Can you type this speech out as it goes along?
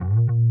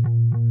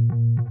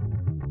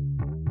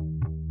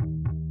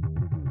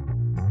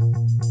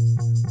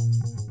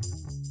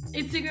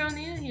It's your girl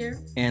Nia here.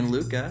 And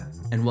Luca,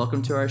 and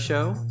welcome to our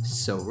show,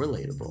 So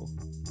Relatable.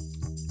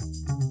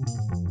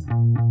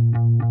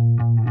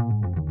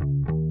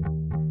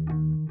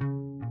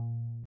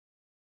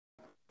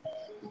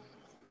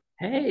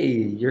 Hey,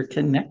 you're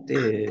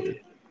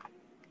connected.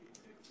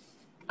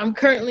 I'm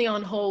currently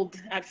on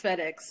hold at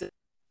FedEx.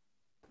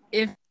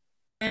 If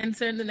I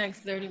answer in the next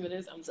 30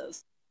 minutes, I'm so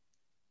sorry.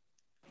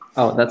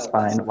 Oh, that's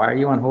fine. Why are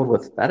you on hold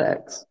with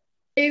FedEx?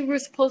 They were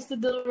supposed to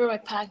deliver my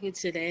package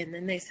today, and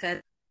then they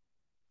said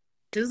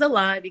it was a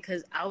lie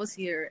because I was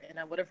here and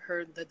I would have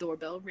heard the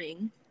doorbell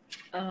ring.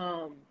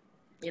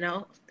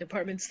 The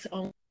apartment's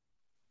on.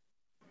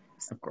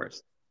 Of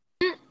course.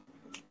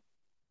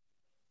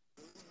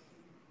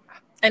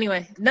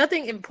 Anyway,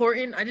 nothing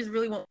important. I just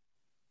really want.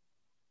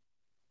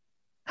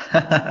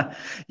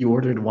 You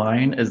ordered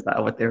wine? Is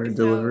that what they were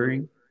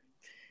delivering?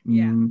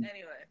 Yeah. Mm,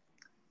 Anyway,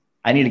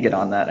 I need to get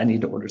on that. I need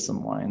to order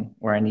some wine,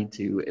 or I need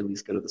to at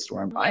least go to the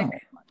store and buy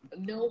more.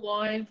 No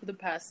wine for the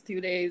past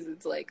 2 days.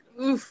 It's like,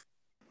 oof.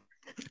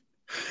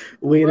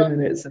 Wait a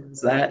minute. So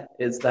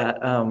is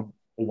that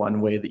one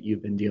way that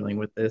you've been dealing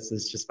with this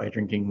is just by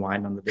drinking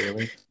wine on the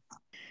daily?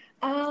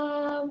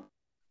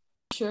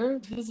 Sure.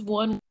 This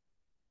one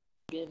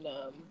in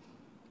I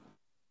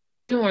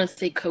don't want to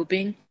say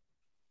coping.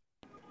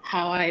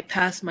 How I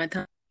pass my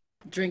time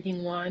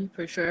drinking wine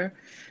for sure.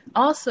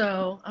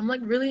 Also, I'm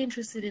like really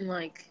interested in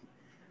like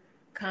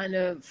kind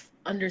of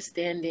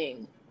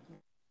understanding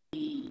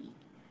the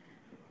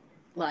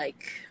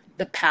like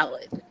the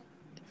palate.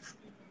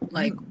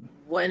 Like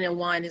when a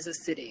wine is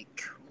acidic,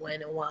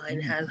 when a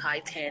wine has high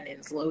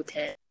tannins, low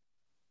tannins,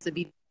 to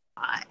be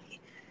dry,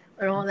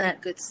 and all that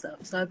good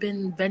stuff. So I've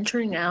been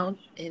venturing out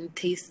and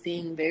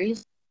tasting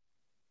various.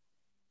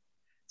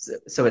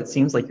 So it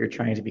seems like you're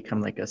trying to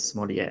become like a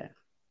sommelier,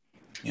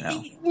 you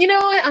know? You know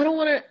what? I don't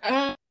want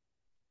to.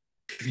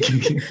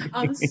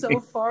 I'm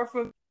so far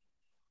from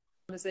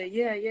to say,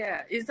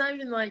 yeah. It's not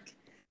even like,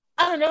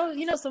 I don't know.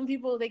 You know, some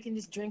people, they can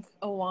just drink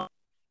a wine,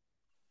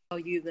 tell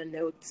you the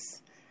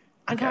notes.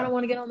 I kind of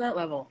want to get on that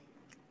level.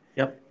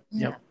 Yep.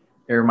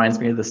 It reminds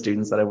me of the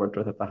students that I worked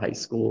with at the high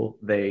school.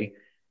 They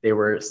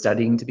were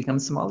studying to become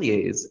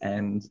sommeliers,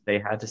 and they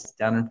had to sit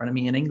down in front of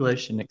me in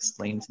English and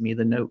explain to me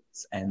the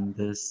notes and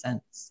the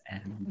scents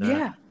and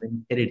the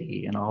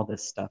acidity and all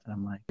this stuff. And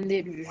I'm like,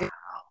 wow.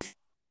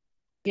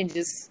 You can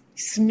just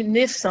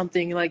sniff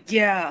something like,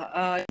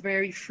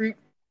 very fruit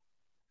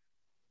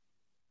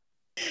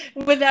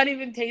without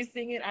even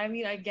tasting it. I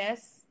mean, I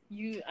guess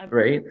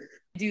Right?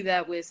 do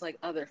that with like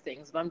other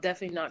things, but I'm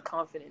definitely not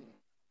confident.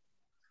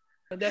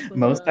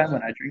 Most time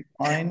when I drink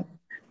wine,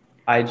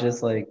 I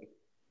just like,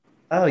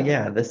 oh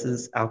yeah, this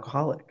is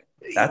alcoholic.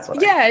 That's what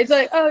I. Yeah, it's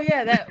like, oh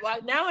yeah, that. Well,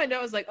 now I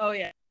know. It's like, oh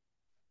yeah,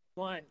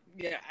 one.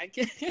 Yeah, I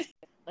can.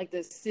 Like the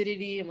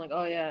acidity. I'm like,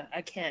 oh yeah,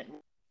 I can't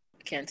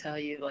tell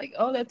you like,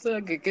 oh, that's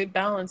a good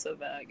balance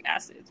of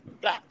acids.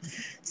 Blah.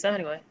 So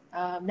anyway,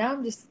 now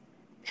I'm just.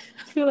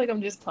 I feel like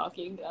I'm just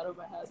talking out of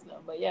my ass now,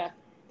 but yeah,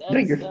 No,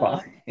 that's. you're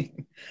fine.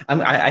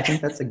 I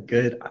think that's a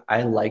good.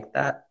 I like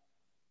that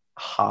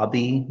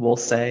hobby. We'll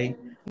say.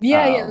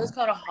 Yeah, that's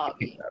called a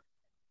hobby.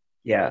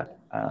 Yeah,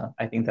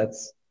 I think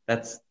that's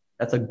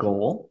a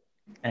goal,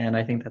 and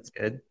I think that's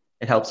good.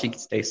 It helps you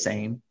stay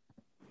sane.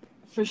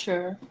 For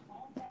sure.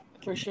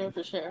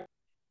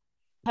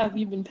 Have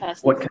you been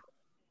passing? What?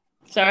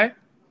 Sorry.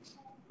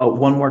 Oh,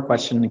 one more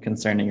question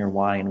concerning your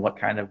wine. What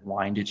kind of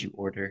wine did you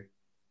order?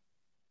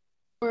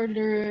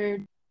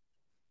 Ordered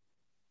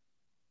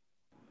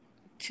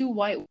 2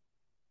 white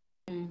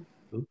from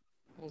Ooh.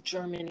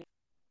 Germany.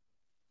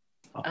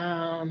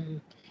 Oh.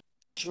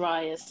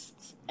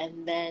 Driest,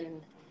 and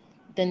then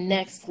the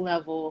next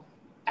level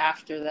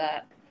after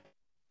that.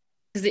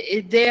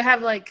 They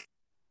have like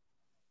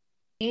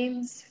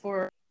names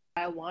for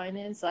dry wine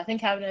is. So I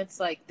think Cabinet's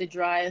like the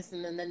driest,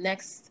 and then the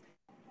next,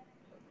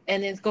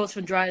 and it goes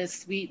from dry to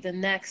sweet. The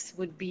next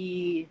would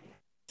be.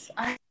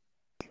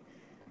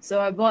 So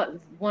I bought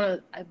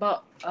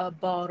a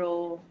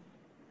bottle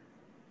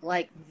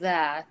like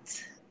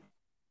that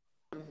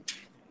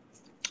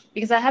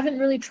because I haven't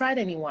really tried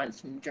any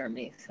wines from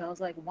Germany. So I was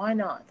like, why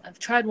not? I've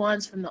tried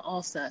wines from the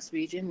Alsace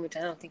region, which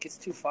I don't think is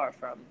too far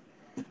from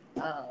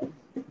um,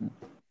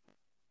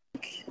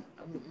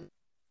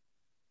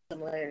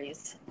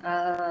 similarities.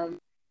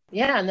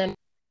 Yeah, and then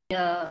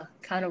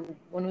kind of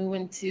when we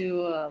went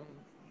to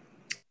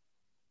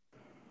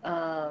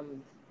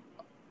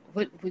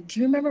what do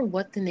you remember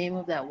what the name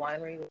of that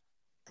winery was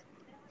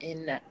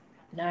in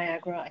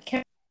Niagara? I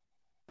can't.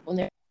 When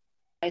there's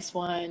ice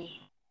wine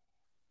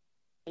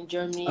in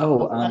Germany,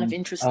 Oh, kind of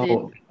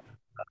interested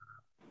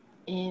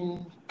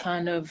in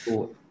kind of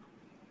cool.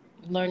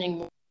 learning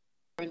more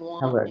in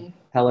Heller, wine.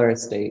 Heller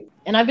Estate.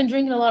 And I've been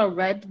drinking a lot of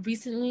red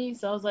recently,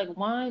 so I was like,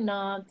 why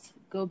not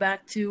go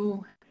back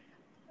to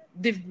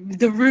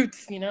the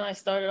roots? You know, I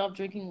started off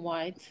drinking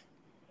white,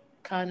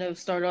 kind of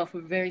started off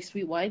with very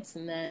sweet whites,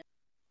 and then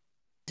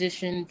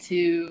transitioned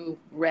to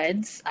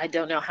reds. I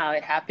don't know how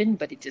it happened,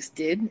 but it just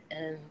did,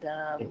 and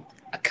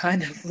I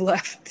kind of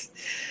left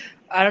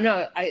I don't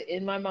know.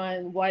 In my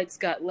mind, whites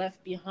got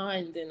left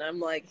behind, and I'm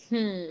like,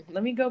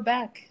 let me go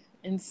back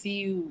and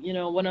see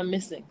what I'm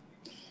missing.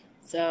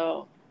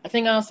 So I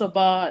think I also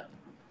bought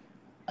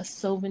a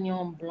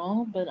Sauvignon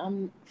Blanc, but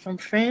I'm from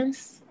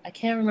France. I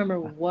can't remember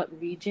what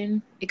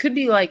region. It could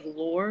be like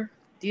Loire.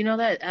 Do you know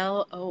that?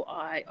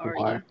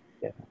 Loire.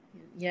 Yeah.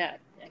 Yeah,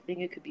 I think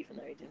it could be from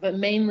that region. But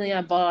mainly,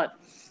 I bought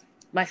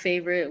my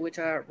favorite, which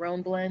are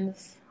Rhone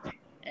blends.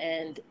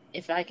 And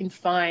if I can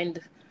find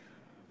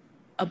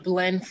a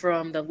blend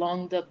from the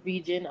Languedoc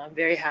region, I'm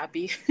very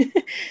happy.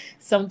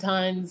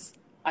 Sometimes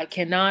I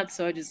cannot,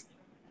 so I just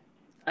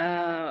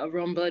a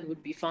Rhone blend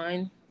would be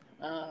fine.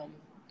 Um,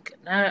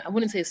 I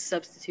wouldn't say a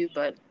substitute,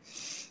 but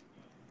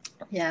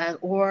yeah,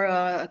 or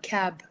a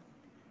cab,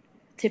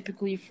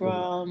 typically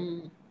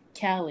from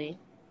Cali.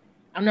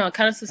 I'm not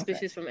kind of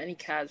suspicious from any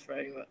cabs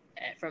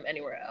from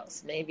anywhere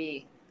else.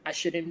 Maybe I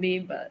shouldn't be,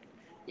 but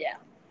yeah.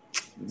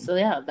 So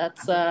yeah,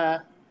 that's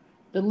the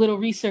little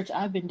research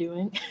I've been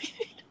doing.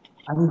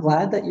 I'm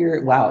glad that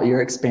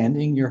you're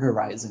expanding your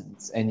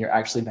horizons and you're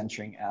actually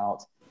venturing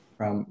out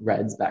from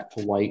reds back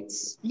to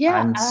whites. Yeah.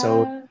 I'm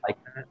so like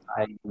that.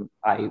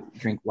 I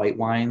drink white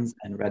wines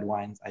and red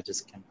wines. I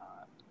just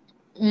cannot.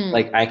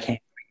 Like I can't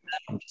drink them.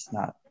 I'm just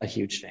not a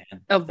huge fan.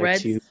 Of They're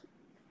reds.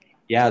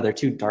 They're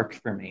too dark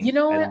for me. You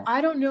know what?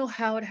 I don't know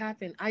how it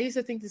happened. I used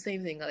to think the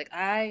same thing. Like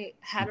I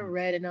had a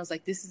red and I was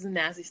like, this is the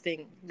nastiest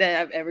thing that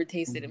I've ever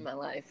tasted in my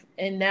life.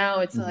 And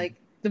now it's like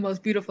the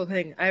most beautiful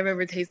thing I've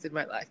ever tasted in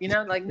my life.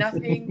 Like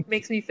nothing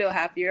makes me feel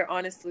happier,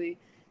 honestly,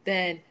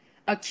 than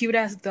a cute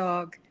ass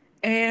dog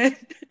and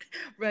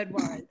red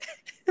wine.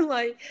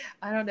 Like,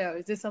 I don't know.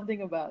 It's just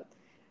something about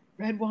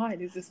red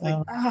wine. It's just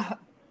like,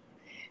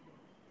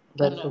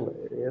 That's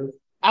hilarious.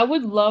 I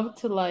would love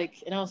to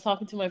and I was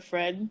talking to my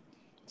friend.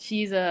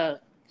 She's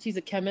a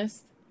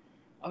chemist.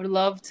 I would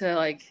love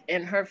to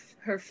and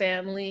her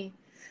family,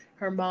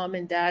 her mom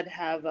and dad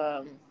have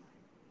a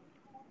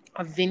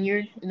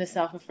vineyard in the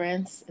south of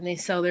France, and they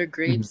sell their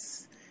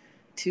grapes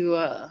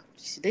to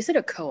they said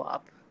a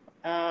co-op,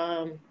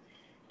 and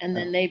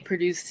then they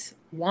produce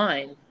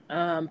wine,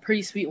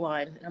 pretty sweet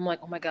wine. And I'm like,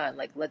 oh my god,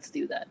 let's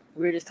do that.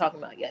 We were just talking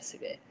about it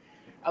yesterday.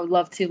 I would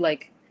love to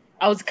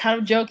I was kind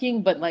of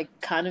joking, but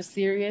kind of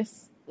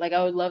serious.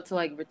 I would love to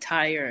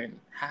retire and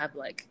have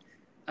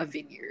a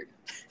vineyard.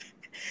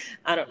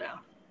 I don't know,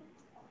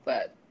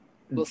 but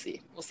we'll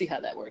see. We'll see how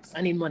that works.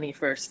 I need money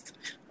first.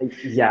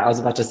 Yeah, I was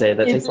about to say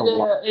that takes a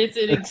lot. It's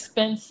an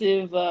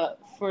expensive,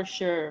 for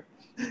sure.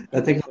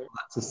 That takes a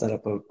lot to set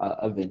up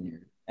a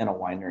vineyard and a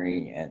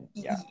winery, and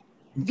yeah.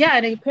 Yeah,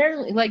 and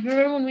apparently,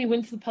 remember when we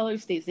went to the Peller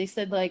Estates? They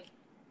said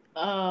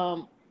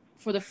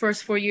for the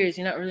first 4 years,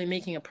 you're not really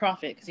making a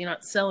profit because you're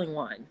not selling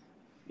wine.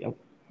 Yep.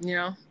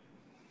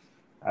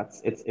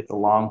 It's a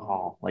long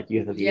haul. You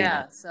have to be in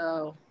it.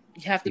 So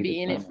you have to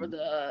be in it for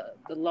the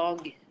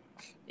long,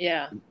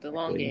 the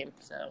long game.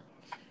 So,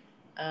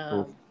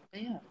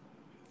 yeah,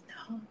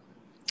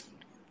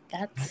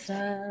 that's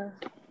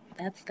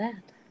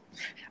that.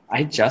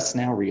 I just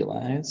now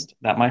realized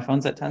that my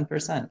phone's at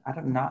 10%. I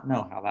do not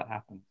know how that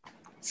happened.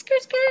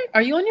 Skirt.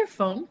 Are you on your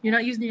phone? You're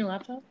not using your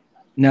laptop?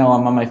 No,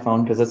 I'm on my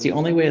phone because that's the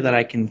only way that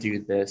I can do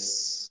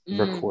this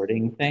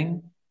recording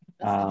thing.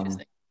 That's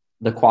interesting.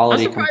 The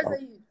quality. I'm surprised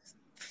that you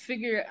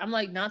figure. I'm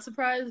not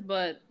surprised,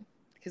 but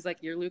because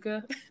you're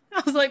Luca,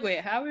 I was like,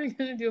 wait, how are we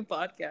gonna do a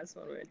podcast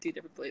when we're in two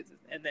different places?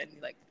 And then you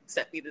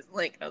sent me this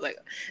link. I was like,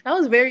 that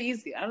was very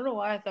easy. I don't know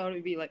why I thought it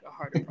would be a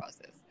harder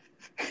process.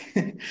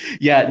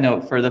 Yeah,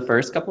 no, for the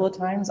first couple of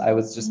times I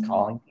was just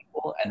calling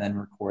people and then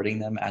recording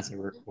them as I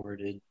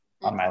recorded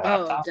on my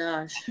laptop. Oh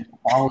gosh. The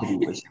quality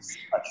was just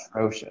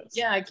atrocious.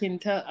 Yeah, I can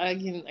tell. I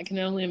can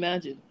only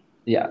imagine.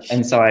 Yeah,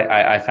 and so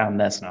I found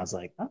this and I was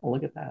like, oh,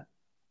 look at that.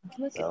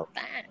 Look at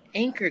that.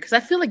 Anchor, because I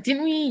feel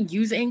didn't we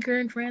use Anchor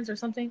in France or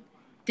something?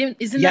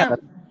 Isn't that?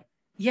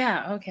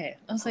 Yeah. Okay.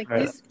 I was like,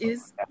 this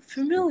is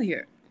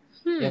familiar.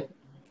 Yep,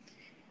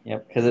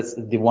 because it's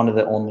one of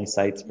the only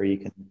sites where you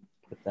can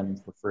put them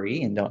for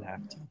free and don't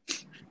have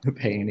to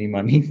pay any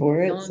money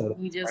for it. So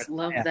we just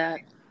love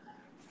that.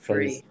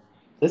 Free.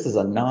 This is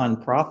a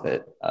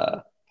non-profit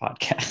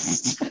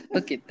podcast.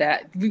 Look at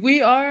that.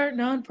 We are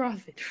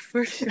non-profit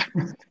for sure.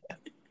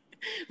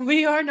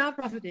 We are not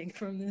profiting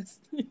from this.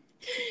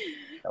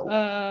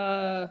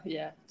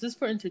 Yeah, just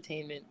for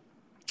entertainment.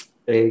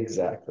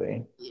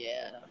 Exactly.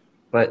 Yeah.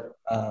 But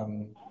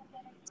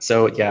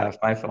so yeah, if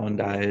my phone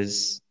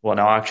dies, well,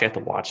 no, I'll actually have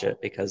to watch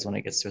it because when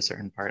it gets to a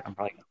certain part, I'm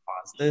probably gonna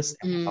pause this.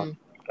 And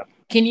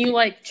Can you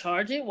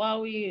charge it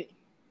while we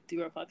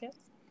do our podcast?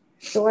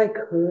 So I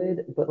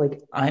could, but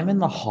I'm in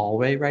the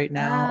hallway right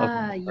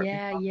now.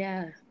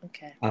 Yeah.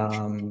 Okay.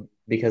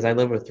 Because I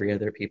live with 3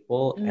 other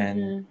people,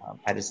 and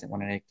I just didn't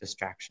want any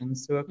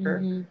distractions to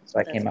occur. So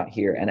I came out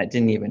here, and I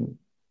didn't even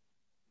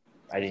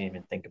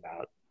think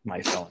about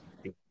my phone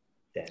being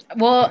dead.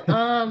 Well,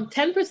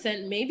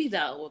 10%, maybe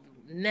that will.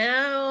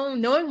 Now,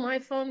 knowing my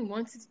phone,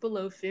 once it's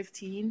below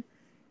 15,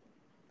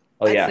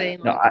 I'd say,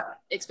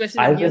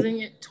 especially if I'm using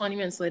it 20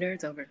 minutes later,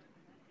 it's over.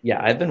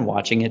 Yeah, I've been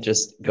watching it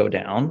just go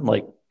down.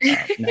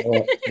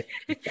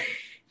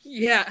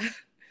 Yeah.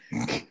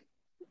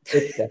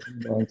 It's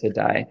definitely going to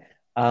die.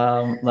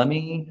 Let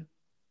me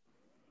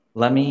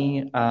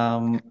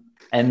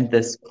end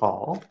this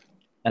call,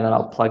 and then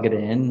I'll plug it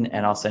in,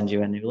 and I'll send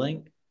you a new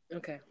link.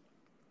 Okay.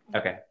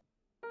 Okay.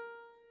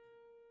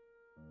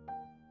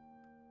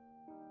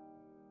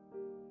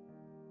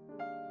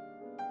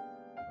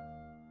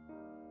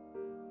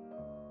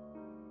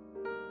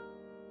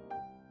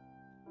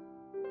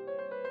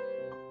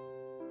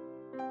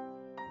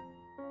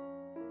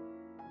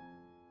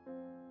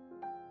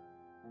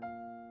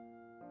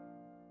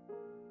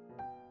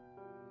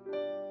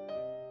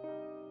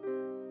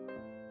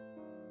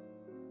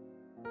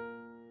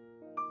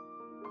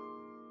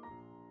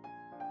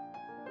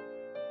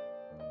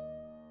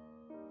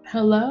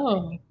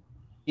 Hello.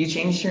 You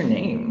changed your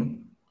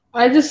name.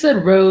 I just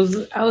said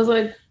Rose. I was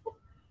like,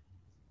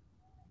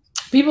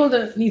 people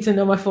don't need to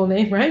know my full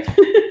name, right?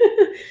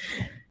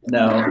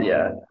 No,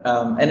 yeah.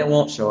 And it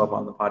won't show up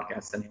on the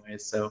podcast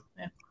anyways, so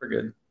yeah, we're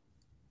good.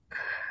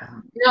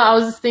 I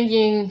was just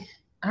thinking,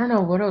 I don't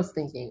know what I was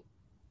thinking.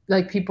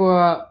 Like people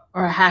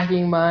are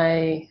hacking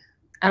my,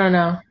 I don't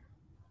know,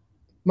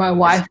 my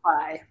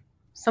Wi-Fi.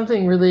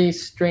 Something really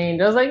strange.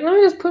 I was like, let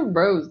me just put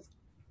Rose.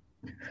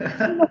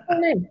 My full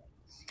name.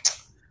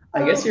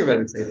 I guess you're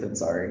better safe than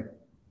sorry.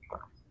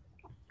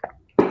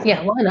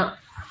 Yeah, why not?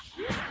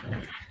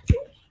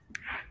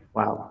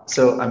 Wow.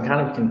 So I'm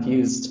kind of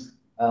confused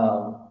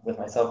with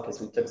myself because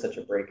we took such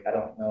a break. I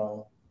don't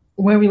know.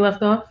 Where we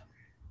left off?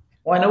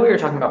 Well, I know we were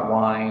talking about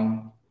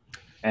wine,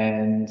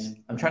 and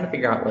I'm trying to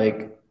figure out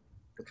like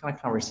what kind of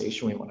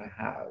conversation we want to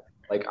have.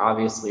 Like,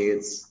 obviously,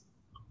 it's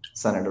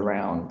centered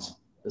around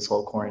this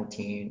whole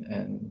quarantine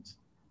and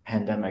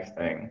pandemic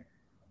thing.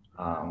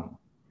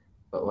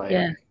 But like,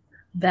 Yeah,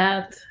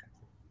 that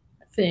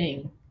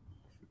thing.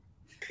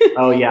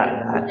 oh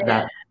yeah,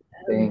 that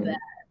thing That.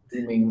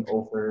 looming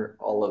over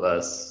all of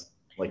us.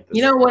 Like this.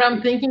 You know what I'm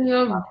thinking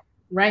of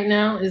right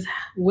now is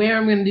where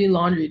I'm gonna do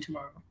laundry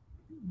tomorrow.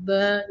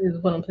 That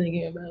is what I'm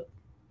thinking about.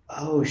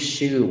 Oh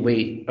shoot,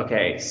 wait.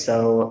 Okay,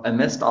 so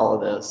amidst all of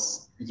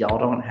this, y'all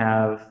don't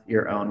have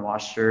your own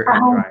washer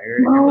and dryer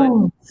in your place?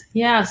 Oh,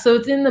 yeah, so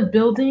it's in the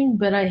building,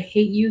 but I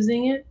hate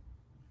using it.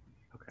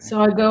 Okay. So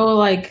I go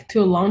like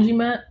to a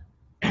laundromat.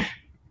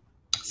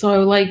 So I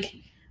like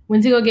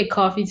went to go get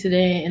coffee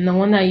today, and the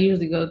one that I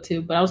usually go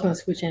to, but I was gonna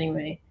switch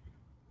anyway.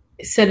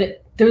 It said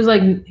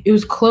it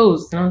was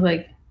closed, and I was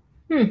like,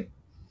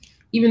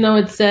 even though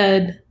it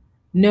said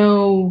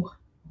no,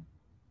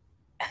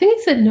 I think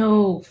it said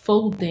no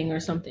folding or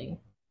something,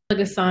 like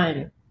a sign.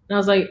 And I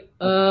was like,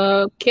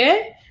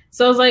 okay.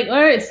 So I was like, all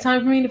right, it's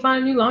time for me to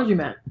find a new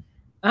laundromat.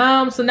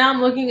 So now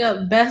I'm looking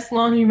up best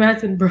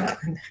laundromats in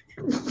Brooklyn.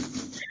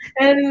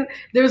 And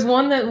there's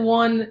one that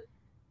won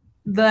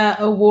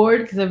the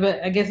award because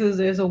I guess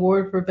there's an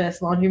award for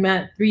best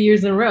laundromat 3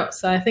 years in a row.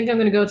 So I think I'm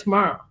gonna go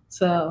tomorrow.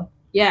 So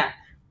yeah,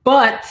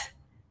 but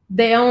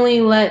they only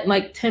let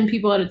like 10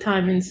 people at a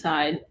time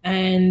inside,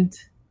 and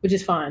which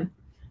is fine.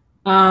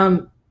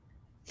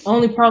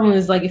 Only problem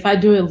is like if I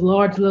do a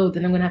large load,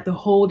 then I'm gonna have to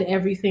hold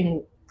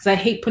everything because I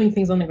hate putting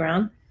things on the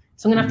ground.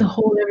 So I'm gonna have to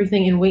hold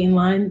everything and wait in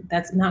line.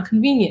 That's not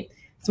convenient.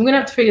 So I'm gonna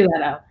have to figure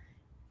that out.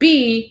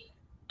 B,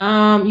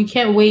 you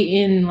can't wait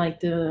in like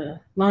the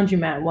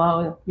laundromat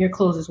while your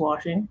clothes is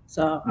washing.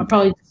 So I'll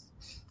probably just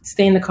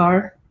stay in the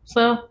car.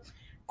 So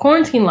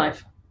quarantine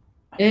life,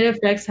 it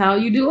affects how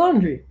you do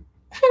laundry.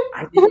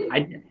 I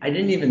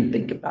didn't even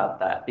think about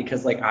that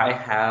because like I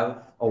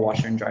have a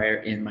washer and dryer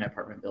in my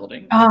apartment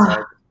building.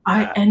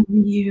 I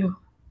envy you.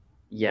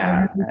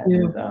 Yeah.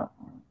 And,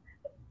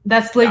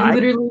 that's like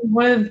literally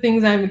one of the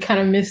things I kind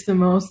of miss the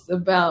most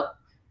about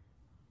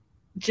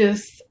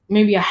just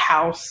maybe a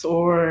house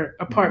or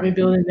apartment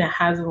building that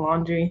has a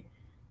laundry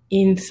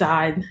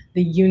inside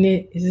the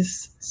unit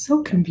is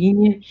so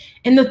convenient.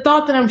 And the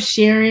thought that I'm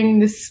sharing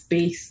this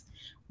space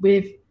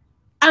with,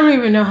 I don't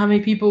even know how many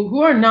people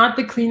who are not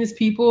the cleanest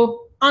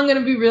people, I'm going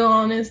to be real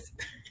honest,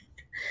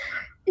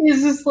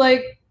 is just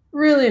like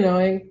really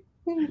annoying.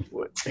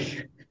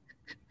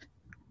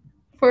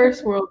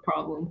 First world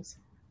problems.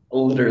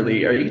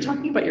 Literally. Are you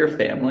talking about your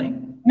family?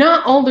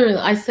 Not older.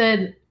 I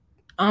said,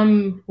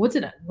 what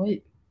did I,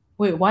 wait,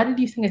 why did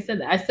you think I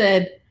said that? I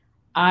said,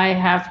 I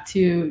have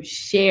to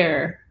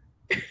share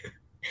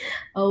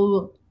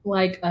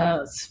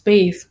a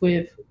space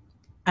with,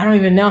 I don't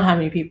even know how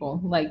many people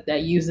like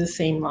that use the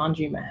same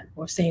laundromat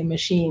or same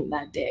machine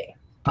that day.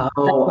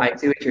 Oh, I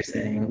see what you're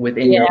saying.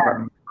 Within your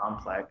apartment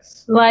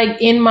complex.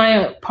 Like in my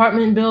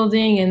apartment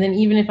building, and then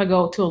even if I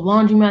go to a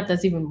laundromat,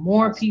 that's even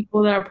more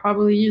people that are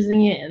probably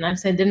using it. And I've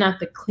said they're not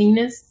the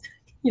cleanest,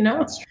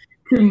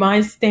 to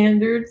my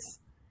standards.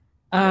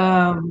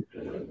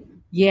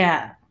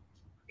 Yeah.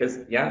 Because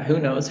who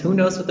knows? Who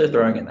knows what they're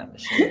throwing in that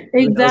machine?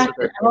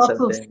 Exactly. I've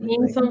also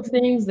seen some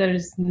things that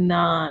is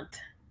not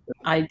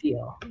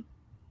ideal.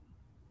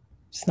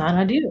 It's not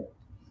ideal.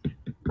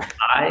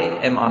 I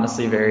am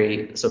honestly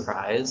very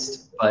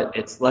surprised, but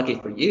it's lucky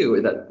for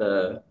you that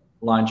the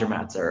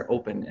laundromats are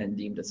open and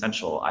deemed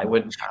essential, I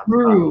wouldn't have a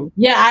problem. True.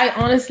 Yeah,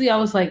 I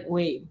was like,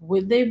 wait,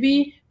 would they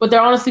be? But there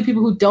are honestly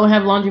people who don't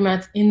have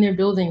laundromats in their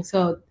building,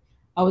 so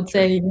I would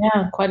say,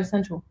 yeah, quite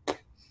essential.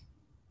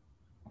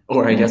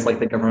 Or I guess like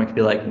the government could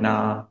be like,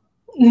 nah,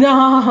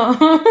 No.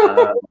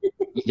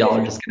 y'all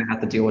are just gonna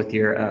have to deal with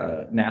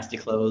your nasty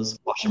clothes,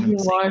 wash them in You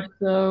the sink. wash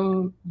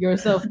them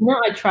yourself. You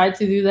know, I tried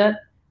to do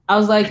that. I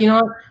was like, you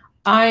know what?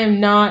 I am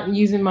not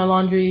using my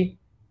laundry,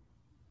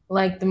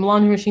 like the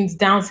laundry machine's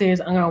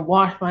downstairs. I'm gonna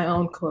wash my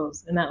own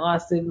clothes, and that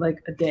lasted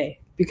like a day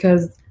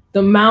because the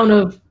amount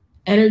of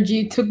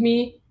energy it took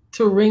me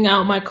to wring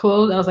out my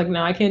clothes. I was like,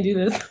 no, I can't do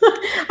this.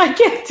 I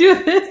can't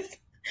do this.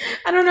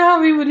 I don't know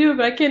how people do it,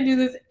 but I can't do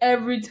this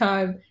every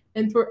time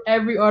and for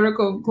every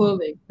article of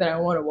clothing that I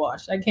want to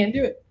wash. I can't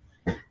do it.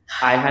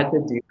 I had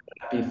to do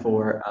that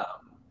before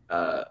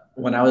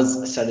when I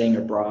was studying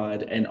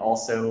abroad, and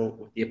also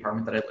with the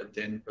apartment that I lived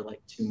in for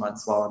like 2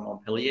 months while in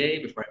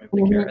Montpellier before I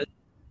moved to Mhm.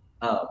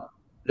 Paris.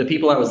 The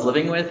people I was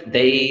living with,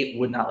 they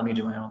would not let me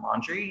do my own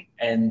laundry,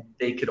 and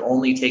they could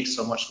only take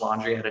so much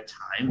laundry at a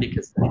time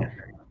because they had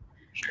very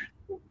sure.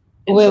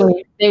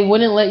 Wait, they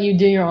wouldn't let you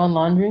do your own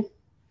laundry?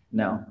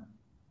 No,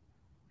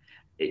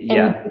 And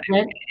yeah,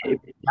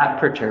 that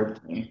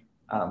perturbed me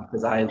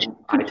because I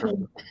prefer my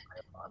own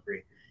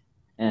laundry,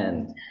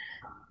 and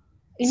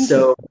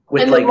so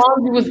with and the like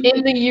laundry was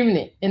in the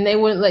unit and they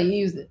wouldn't let you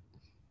use it.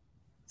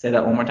 say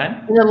that one more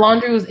time. And the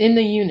laundry was in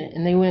the unit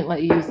and they wouldn't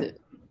let you use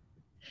it.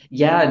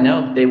 Yeah,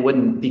 no, they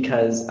wouldn't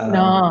because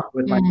No.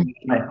 with my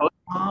host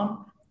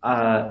mom,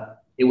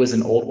 it was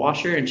an old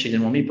washer and she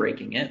didn't want me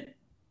breaking it.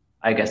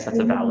 I guess that's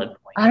a valid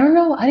point. I don't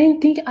know. I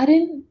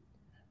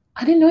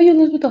didn't know you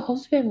lived with the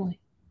host family.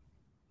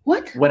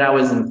 What? When I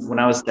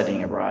was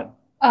studying abroad.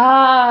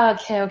 Ah,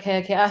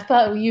 okay. I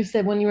thought you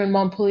said when you were in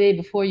Montpellier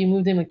before you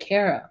moved in with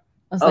Kara.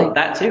 I was like,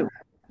 That too.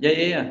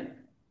 Yeah.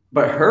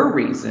 But her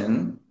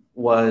reason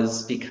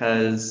was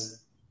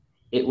because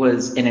it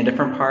was in a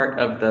different part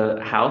of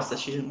the house that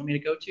she didn't want me to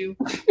go to.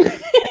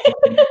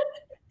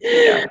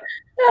 Yeah.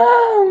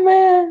 oh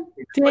man.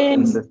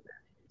 Dang.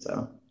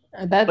 So,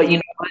 That's but you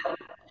know what?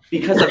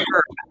 Because of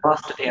her, I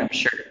lost a damn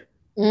shirt.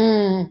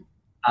 mm.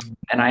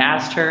 And I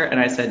asked her, and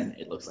I said,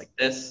 "It looks like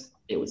this.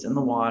 It was in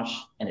the wash,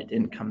 and it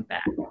didn't come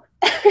back."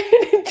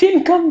 It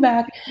didn't come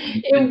back.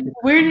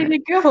 Where did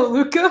it go,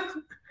 Luca?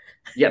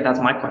 Yeah, that's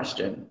my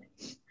question.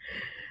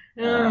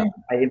 I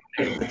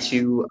invited the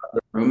two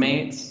other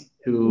roommates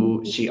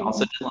who she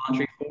also did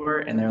laundry for,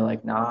 and they're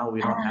like, "Nah,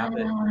 we don't have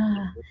it."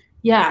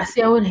 Yeah,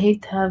 see, I would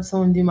hate to have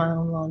someone do my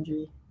own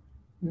laundry.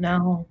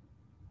 No.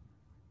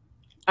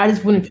 I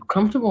just wouldn't feel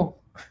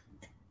comfortable.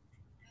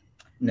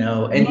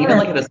 No, and even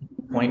like at a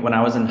certain point when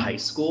I was in high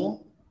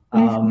school,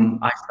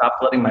 I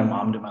stopped letting my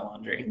mom do my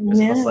laundry. It was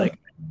just like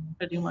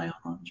I do my own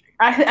laundry.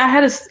 I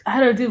had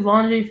to do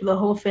laundry for the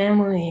whole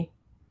family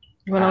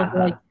when I was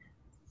like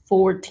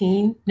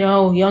 14.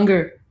 No,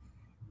 younger.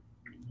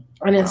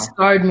 And it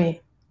scarred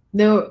me.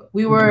 No,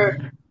 we were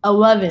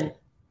 11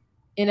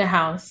 in a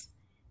house,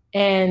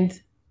 and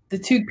the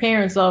two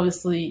parents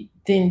obviously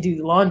didn't do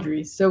the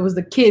laundry, so it was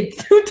the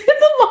kids who did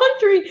the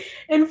laundry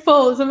and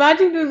folds.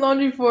 Imagine doing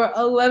laundry for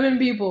 11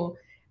 people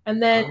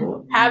and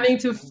then having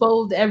to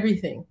fold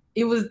everything.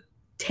 It was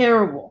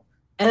terrible,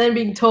 and then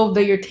being told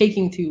that you're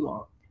taking too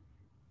long.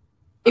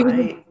 It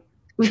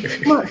was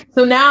too much.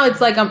 So now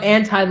it's like I'm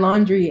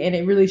anti-laundry, and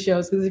it really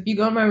shows because if you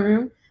go in my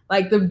room,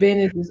 like the bin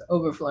is just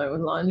overflowing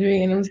with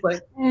laundry, and I'm just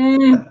like,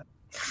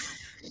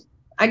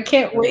 I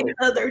can't wait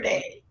another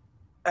day.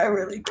 I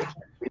really can't.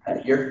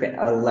 You're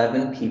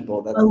 11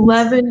 people. That's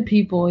 11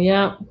 people,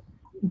 yeah.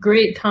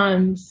 Great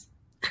times.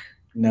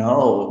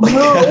 No.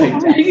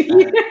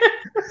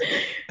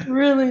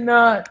 Really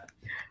not.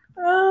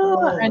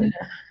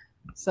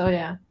 So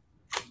yeah.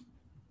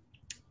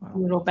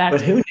 Little back.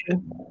 But who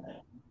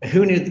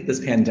knew that this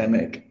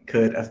pandemic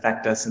could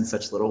affect us in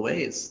such little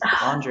ways?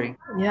 Laundry.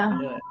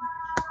 Yeah.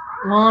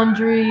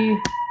 Laundry.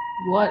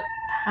 What?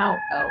 How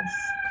else?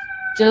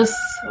 Just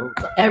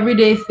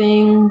everyday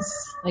things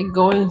like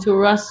going to a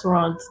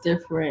restaurant's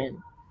different.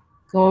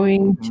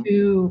 Going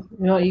to,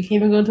 you can't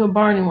even go to a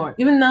bar anymore.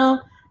 Even though,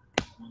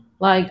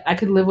 like, I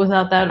could live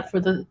without that for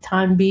the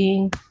time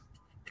being.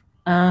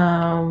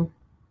 And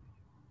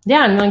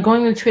like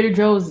going to Trader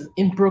Joe's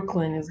in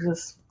Brooklyn is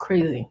just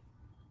crazy.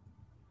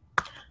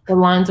 The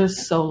lines are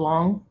so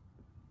long.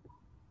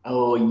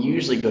 Oh, you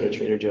usually go to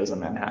Trader Joe's in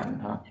Manhattan,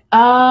 huh?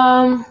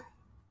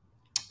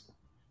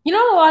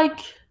 Like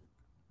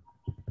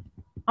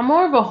I'm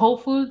more of a Whole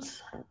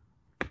Foods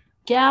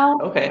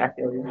gal. Okay, I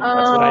feel you.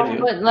 That's what I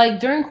do. But like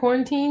during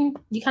quarantine,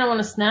 you kind of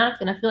want a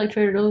snack, and I feel like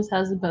Trader Joe's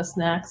has the best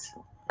snacks.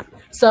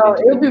 So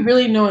it would be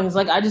really annoying. It's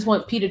like I just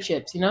want pita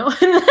chips, and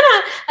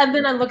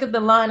then I look at the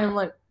line, and I'm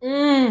like,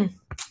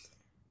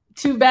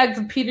 2 bags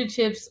of pita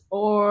chips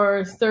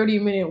or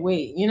 30-minute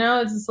wait.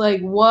 It's just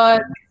like,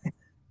 what?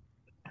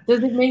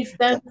 Does it make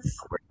sense?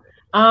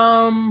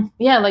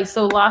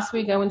 So last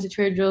week I went to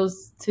Trader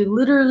Joe's to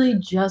literally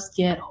just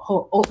get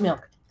oat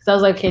milk. So I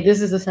was like, okay,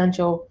 this is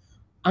essential.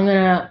 I'm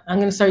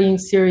gonna start eating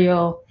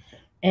cereal.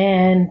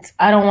 and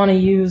I don't want to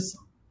use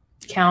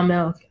cow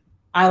milk.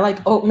 I like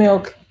oat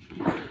milk.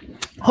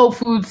 Whole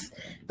Foods,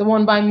 the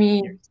one by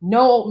me,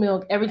 no oat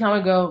milk. Every time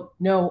I go,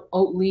 no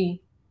Oatly.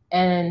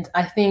 And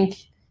I think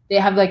they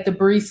have like the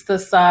barista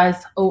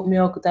sized oat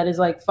milk that is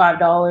like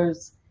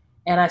 $5.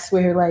 And I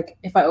swear, like,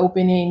 if I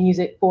open it and use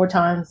it 4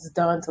 times, it's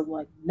done. So I'm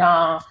like,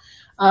 nah.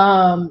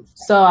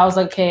 So I was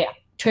like, okay,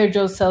 Trader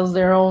Joe's sells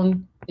their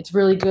own. It's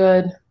really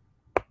good.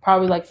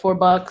 Probably like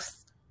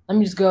 $4. Let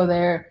me just go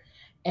there.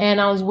 And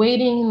I was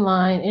waiting in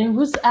line, and it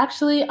was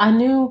actually, I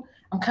knew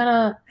I'm kind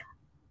of,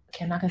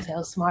 okay, I'm not gonna say I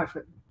was smart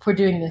for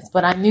doing this,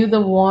 but I knew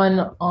the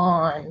one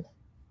on,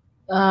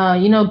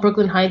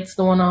 Brooklyn Heights,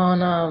 the one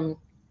on,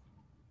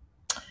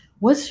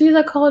 what street is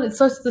that called? It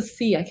starts with a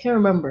C. I can't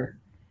remember.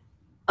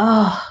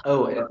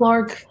 Oh,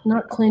 Clark,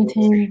 not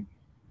Clinton.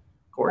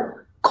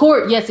 Court.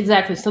 Court, yes,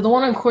 exactly. So the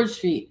one on Court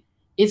Street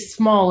is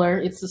smaller.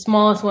 It's the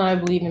smallest one, I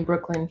believe, in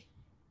Brooklyn.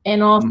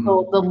 And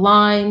also, the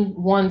line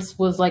once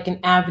was like an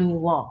avenue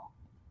long,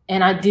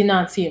 and I did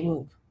not see it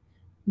move.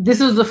 This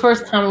was the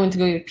first time I went to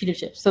go get pita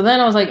chips. So then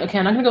I was like, okay,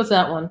 I'm not gonna go to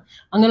that one.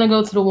 I'm gonna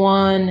go to the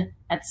one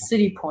at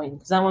City Point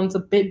because that one's a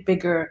bit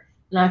bigger,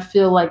 and I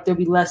feel like there'll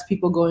be less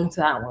people going to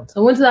that one. So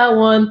I went to that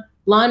one.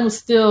 Line was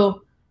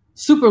still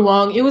super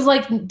long. It was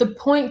like the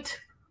point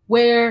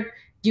where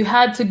you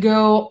had to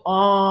go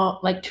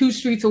like 2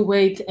 streets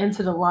away to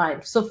enter the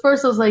line. So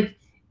first I was like,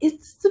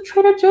 it's the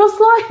Trader Joe's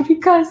line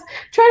because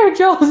Trader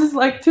Joe's is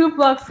like 2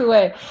 blocks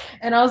away.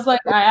 And I was like,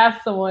 I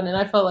asked someone and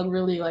I felt like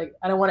really like,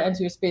 I don't want to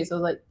enter your space. I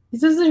was like,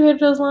 is this the Trader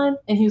Joe's line?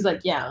 And he was like,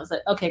 yeah. I was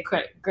like, okay,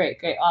 great,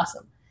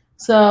 awesome.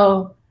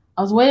 So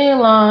I was waiting in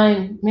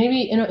line.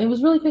 Maybe it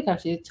was really quick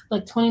actually. It took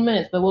like 20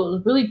 minutes. But what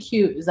was really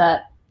cute is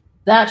that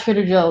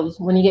Trader Joe's,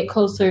 when you get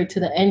closer to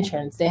the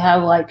entrance, they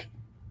have like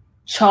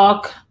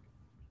chalk.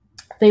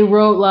 They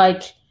wrote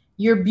like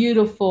 "You're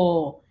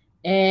beautiful"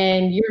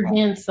 and "You're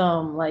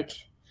handsome," as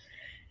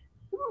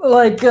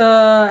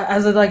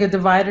a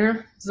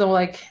divider. So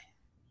like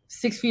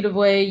 6 feet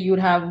away, you would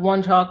have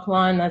one chalk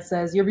line that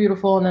says "You're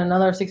beautiful," and then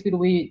another 6 feet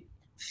away.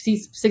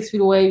 6 feet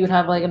away, you would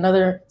have like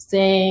another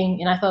saying,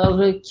 and I thought that was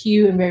really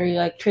cute and very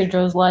like Trader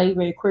Joe's like,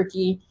 very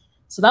quirky.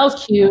 So that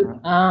was cute.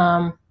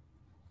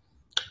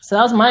 So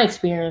that was my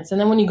experience.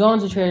 And then when you go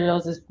into Trader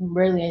Joe's, there's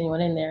rarely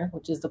anyone in there,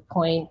 which is the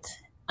point.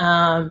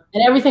 And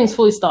everything's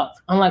fully stocked,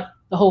 unlike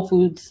the Whole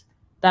Foods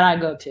that I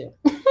go to.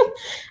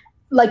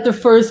 Like the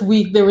first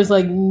week, there was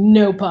like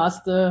no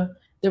pasta.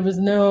 There was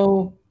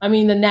no, I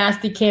mean, the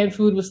nasty canned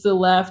food was still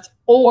left,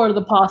 or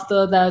the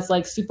pasta that's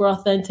like super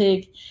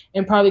authentic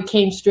and probably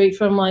came straight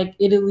from like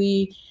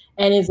Italy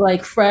and is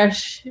like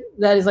fresh.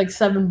 That is like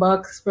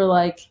 $7 for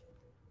like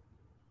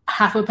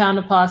half a pound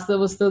of pasta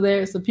was still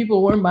there. So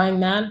people weren't buying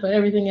that, but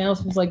everything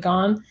else was like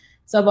gone.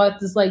 So I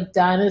bought this like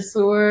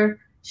dinosaur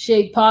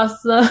shake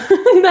pasta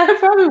that I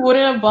probably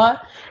wouldn't have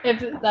bought if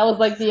that was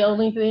like the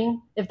only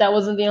thing, if that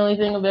wasn't the only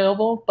thing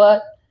available.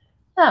 But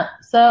yeah,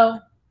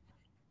 so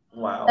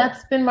Wow.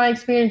 That's been my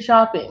experience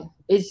shopping.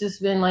 It's just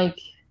been like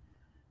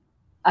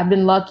I've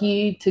been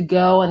lucky to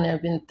go, and there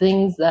have been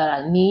things that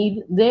I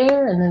need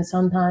there, and then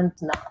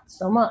sometimes not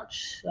so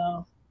much.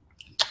 So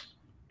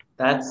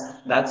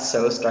that's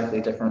so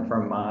starkly different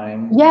from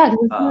mine. yeah,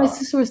 my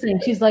sister was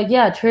saying, she's like,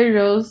 yeah, Trader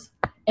Joe's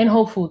and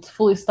Whole Foods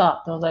fully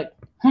stocked. I was like,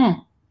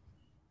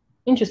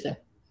 interesting.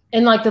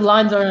 And like the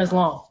lines aren't as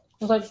long.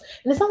 I was like,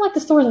 and it's not like the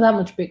stores are that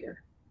much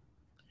bigger.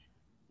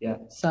 Yeah.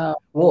 So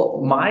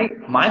well,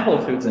 my Whole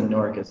Foods in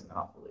Newark is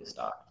not fully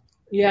stocked.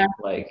 Yeah.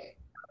 Like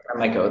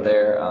every time I go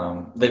there,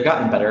 they've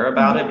gotten better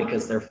about it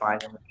because they're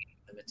finally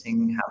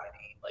limiting how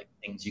many like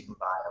things you can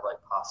buy of like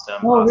pasta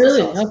and pasta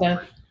really? sauce. Okay.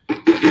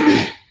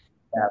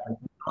 Yeah, you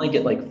can only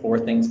get like 4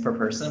 things per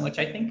person, which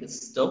I think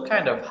is still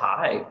kind of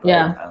high. But,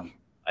 yeah.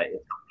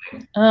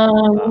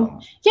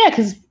 Yeah,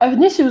 because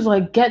initially it was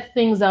like get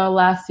things that'll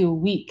last you a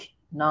week,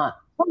 not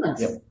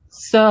months. Yep.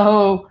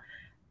 So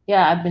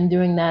yeah, I've been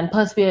doing that. And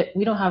plus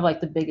we don't have like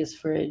the biggest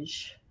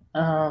fridge.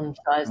 So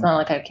it's not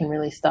like I can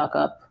really stock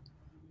up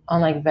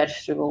on like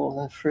vegetables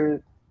and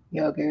fruit,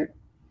 yogurt.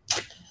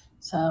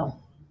 So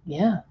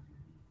yeah.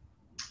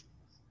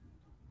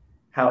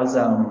 How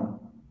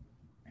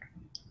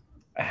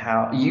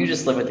you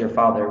just live with your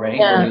father, right?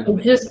 Yeah,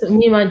 just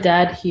me and my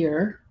dad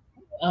here.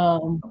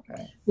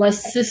 Okay. My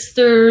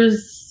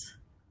sisters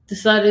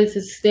decided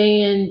to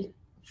stay in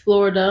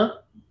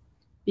Florida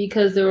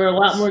because there were a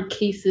lot more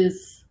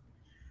cases.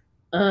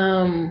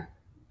 Well,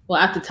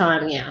 at the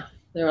time, yeah,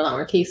 there were a lot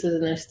more cases,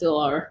 and there still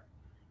are.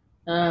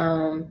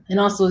 And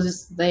also,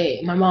 just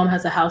my mom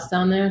has a house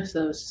down there,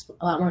 so it's just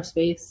a lot more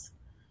space.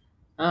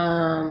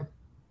 Yeah,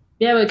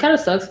 but it kind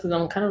of sucks because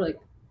I'm kind of like,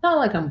 not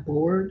like I'm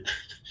bored,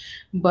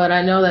 but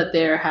I know that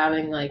they're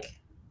having like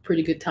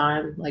pretty good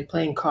time, like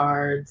playing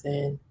cards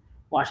and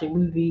watching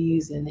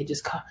movies, and they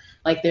just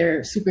like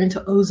they're super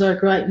into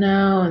Ozark right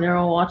now, and they're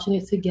all watching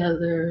it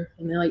together,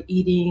 and they're like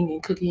eating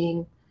and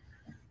cooking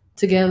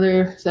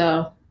together.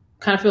 So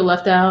kind of feel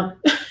left out.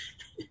 You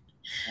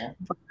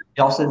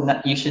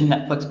should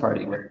Netflix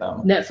party with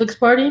them. Netflix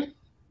party?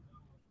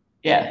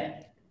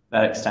 Yeah.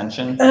 that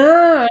extension.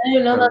 Ah, I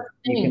didn't know So that's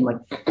a you can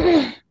like,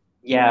 thing.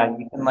 yeah,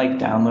 you can like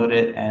download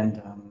it,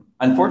 and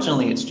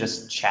unfortunately, it's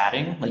just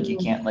chatting. Like you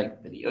Mm, can't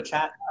like video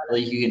chat.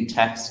 Like you can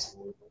text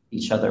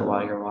each other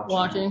while you're watching it.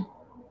 watching.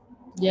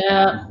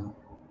 Yeah,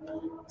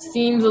 Mhm.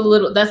 seems a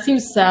little. That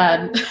seems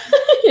sad.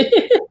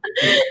 It's,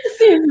 It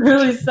seems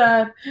really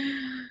sad.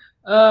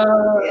 Uh,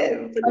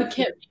 yeah, but I it's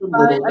can't. a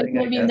little I thing,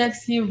 I can't be guess.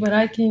 next to you, but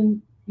I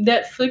can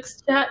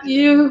Netflix chat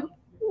you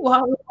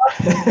while we watch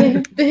the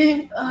same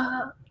thing.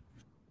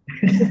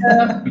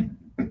 Yeah.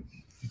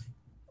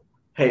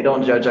 Hey,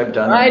 don't judge. I've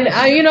done it.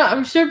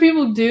 I'm sure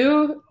people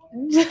do.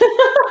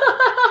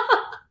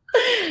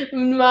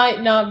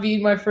 Might not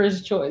be my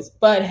first choice,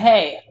 but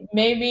hey,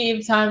 maybe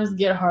if times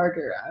get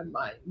harder, I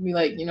might be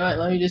like, you know what?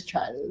 Let me just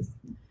try this.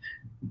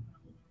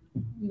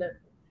 No.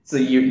 So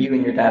you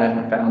and your dad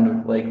haven't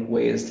found like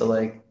ways to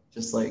like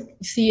just like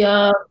See,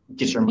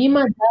 get your mind me and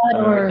my dad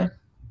out of everything. are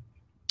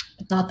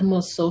not the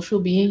most social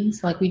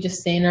beings. Like we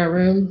just stay in our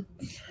room.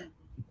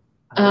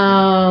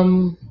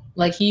 Okay.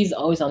 Like he's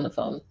always on the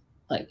phone,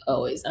 like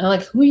always. I'm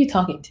like, who are you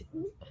talking to?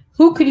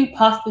 Who could you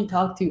possibly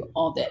talk to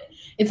all day?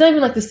 It's not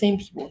even like the same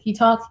people.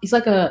 He's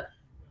like a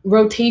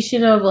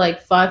rotation of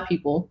like five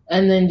people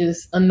and then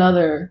just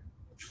another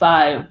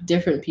five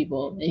different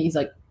people. And he's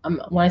like,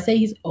 when I say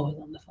he's always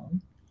on the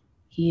phone,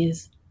 he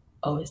is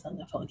always on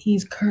the phone.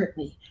 He's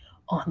currently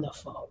on the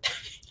phone.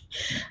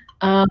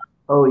 um,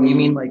 Oh, you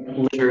mean like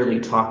literally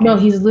no, talking?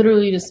 he's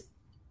literally just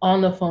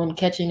on the phone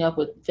catching up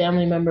with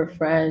family member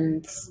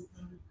friends.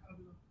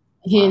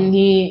 Wow.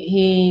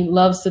 He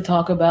loves to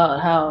talk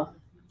about how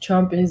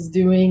Trump is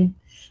doing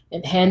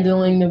and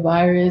handling the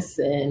virus,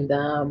 and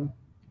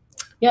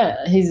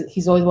yeah,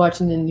 he's always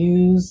watching the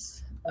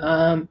news.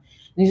 And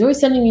he's always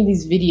sending me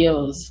these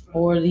videos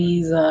or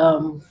these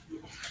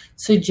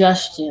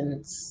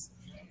suggestions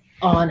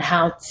on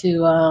how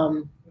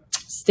to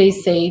stay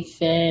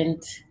safe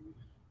and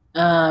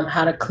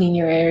how to clean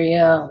your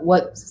area,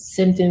 what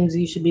symptoms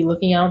you should be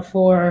looking out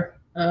for.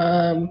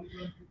 And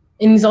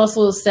he's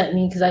also sent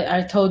me because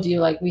I told you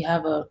like we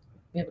have a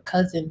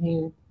cousin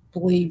who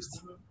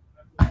believes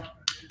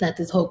that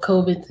this whole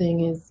COVID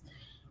thing is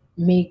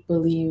make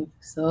believe.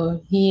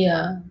 So he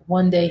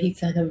one day he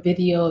sent a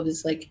video of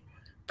this like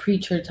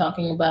preacher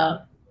talking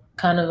about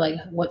kind of like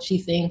what she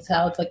thinks,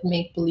 how it's like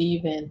make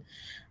believe, and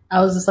I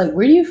was just like,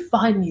 where do you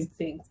find these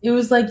things? It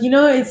was like,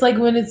 it's like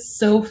when it's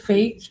so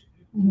fake,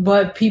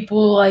 but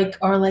people like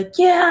are like,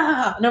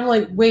 yeah, and I'm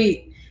like,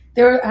 wait,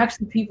 there are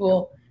actually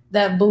people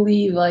that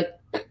believe like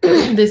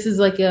this is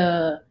like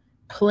a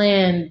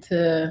plan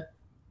to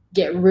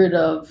get rid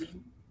of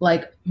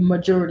like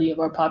majority of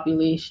our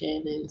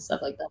population and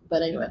stuff like that.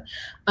 But anyway,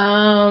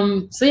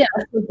 so yeah,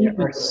 that's what There he's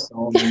are been.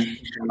 so many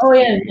Oh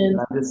conspiracy yeah, theories, and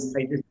and I just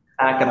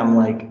back and I'm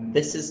like,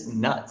 this is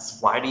nuts.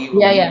 Why do you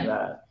yeah, believe yeah.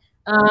 that?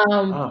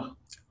 Um, Oh,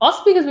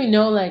 Also because we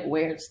know like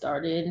where it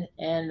started,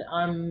 and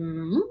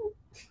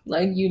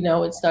like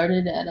it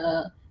started at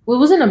well, it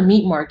wasn't a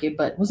meat market,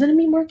 but was it a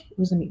meat market? It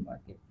was a meat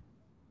market.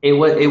 it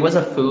was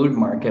a food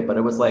market, but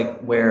it was like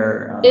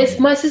where It's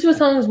my sister was like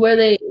telling us where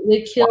they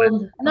wild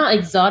killed not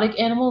exotic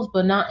animals,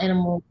 but not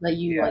animals that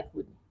you yeah, like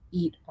would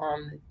eat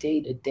on the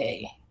day to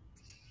day.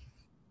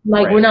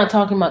 Like we're right. not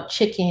talking about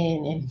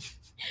chicken and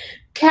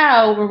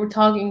cow, but we're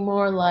talking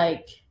more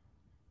like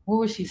what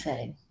was she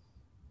saying?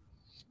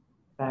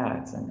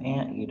 Bats and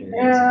anteaters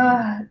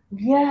and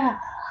Yeah.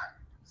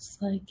 It's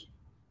like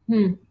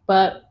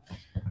but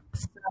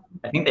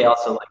I think they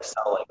also like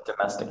sell like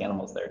domestic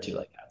animals there too,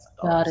 like cats and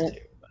got dogs it.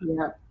 too. But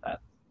Yeah.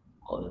 that's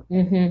all of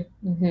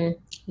it.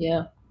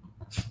 Yeah.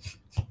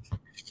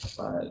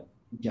 But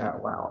yeah,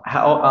 wow.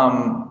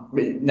 How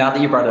now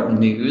that you brought up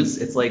news,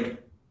 it's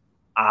like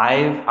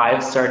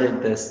I've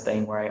started this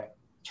thing where I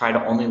try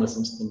to only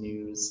listen to the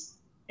news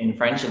in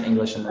French and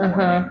English in the Uh-huh.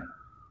 morning,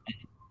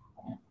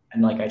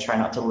 and like I try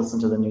not to listen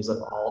to the news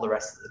like all the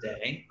rest of the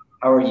day.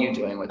 How are you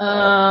doing with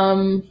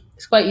that?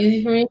 It's quite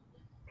easy for me.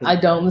 I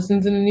 'Cause- don't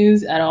listen to the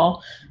news at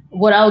all.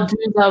 What I'll do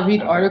is I'll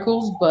read okay,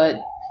 articles, but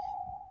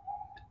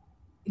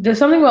there's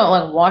something about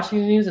like watching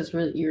the news that's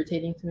really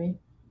irritating to me.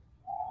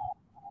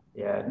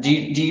 yeah. Do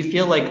you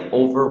feel like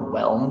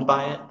overwhelmed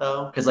by it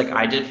though? Because like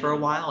I did for a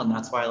while, and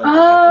that's why like I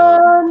had to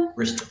Um,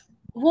 restrict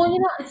well,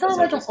 it's not because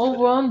I like I'm just couldn't.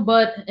 overwhelmed,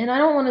 but and I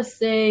don't want to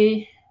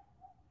say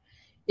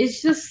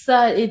it's just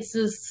that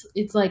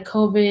it's like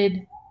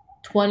COVID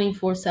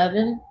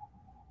 24/7.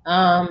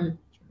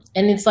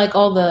 And it's like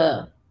all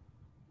the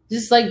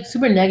just like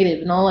super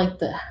negative and all like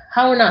the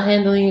how we're not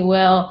handling it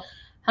well,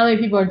 how many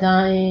people are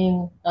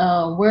dying,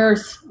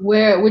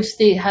 which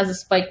state has a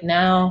spike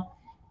now.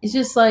 It's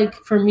just like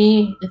for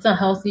me, it's not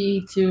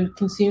healthy to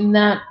consume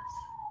that.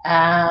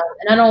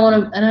 And I don't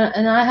want to,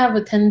 and I have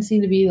a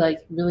tendency to be like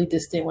really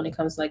distant when it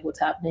comes to like what's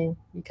happening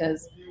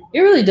because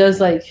it really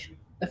does like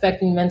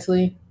affect me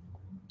mentally.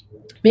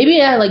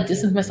 Maybe I like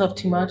distance myself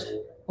too much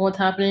from what's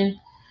happening.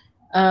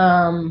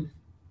 Um,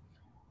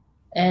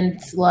 and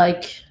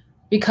like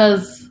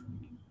because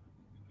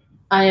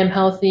I am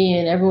healthy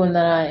and everyone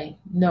that I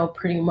know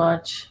pretty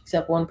much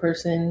except one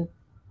person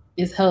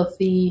is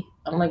healthy.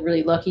 I'm like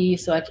really lucky,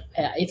 so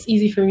it's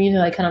easy for me to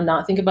like kind of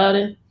not think about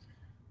it.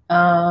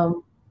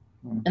 Um,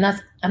 and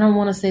that's I don't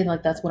want to say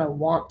like that's what I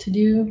want to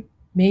do.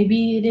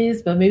 Maybe it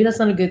is, but maybe that's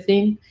not a good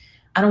thing.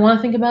 I don't want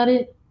to think about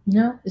it.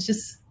 It's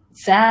just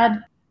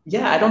sad.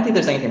 Yeah, I don't think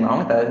there's anything wrong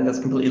with that. I think that's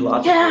completely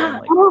logical. Yeah, And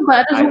like, but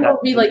I just want to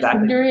that's be like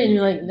exactly ignorant and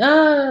you're like,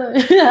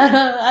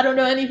 I don't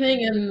know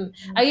anything. And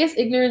I guess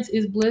ignorance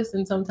is bliss,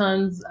 and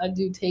sometimes I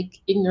do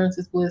take ignorance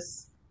is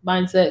bliss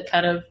mindset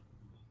kind of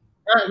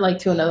not like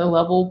to another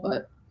level,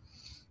 but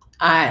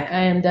I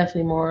am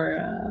definitely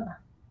more.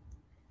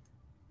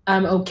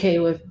 I'm okay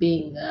with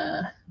being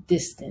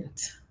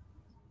distant.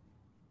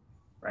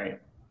 right,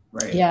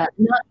 right. Yeah,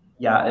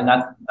 Yeah, and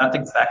that's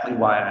exactly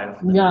why I've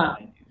limited yeah.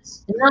 my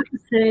news And not to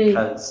say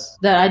because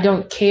that I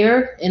don't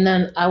care, and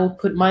then I will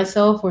put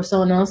myself or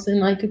someone else in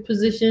like a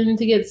position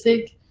to get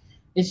sick.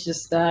 It's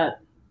just that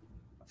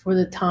for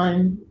the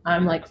time,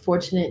 I'm like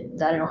fortunate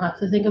that I don't have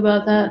to think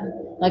about that.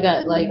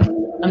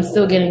 I'm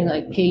still getting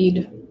like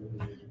paid,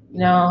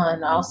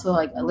 and also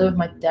like I live with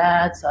my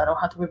dad, so I don't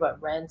have to worry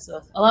about rent.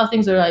 So a lot of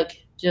things are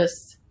like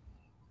just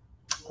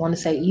I want to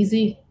say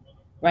easy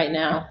right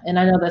now, and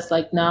I know that's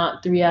like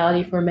not the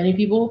reality for many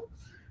people.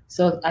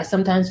 So I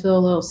sometimes feel a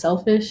little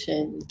selfish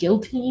and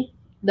guilty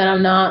that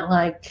I'm not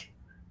like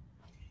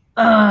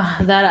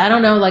that I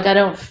don't know, like I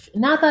don't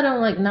not that I'm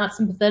like not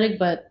sympathetic,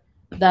 but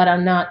that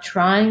I'm not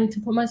trying to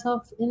put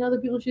myself in other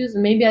people's shoes,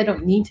 and maybe I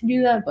don't need to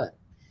do that, but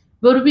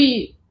it'll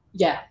be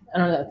yeah, I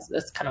don't know.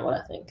 That's kind of what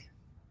I think.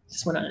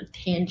 Just went on a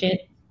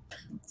tangent.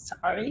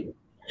 Sorry.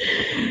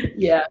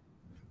 Yeah.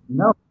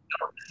 no,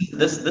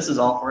 this is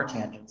all for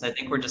tangents. I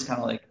think we're just kind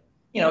of like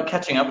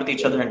catching up with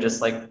each other and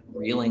just like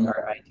reeling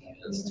our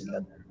ideas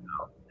together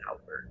about how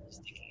we're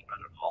just thinking about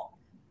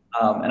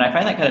it all. And I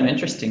find that kind of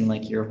interesting,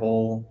 like your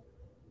whole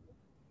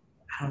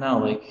I don't know,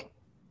 like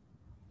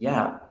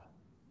yeah,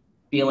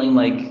 feeling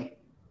like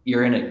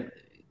you're in it,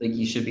 like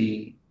you should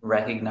be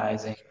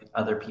recognizing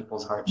other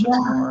people's hardships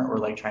Yeah. more, or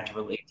like trying to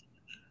relate to them,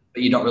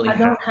 but you don't really I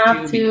don't have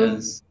have to to,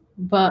 because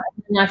but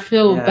I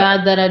feel yeah,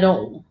 bad that I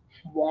don't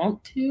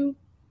want to.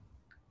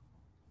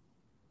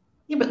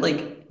 yeah, but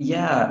like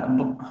yeah,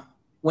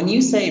 when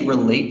you say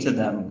relate to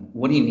them,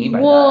 what do you mean by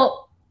that?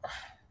 Well,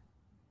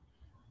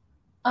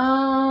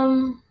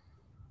 um,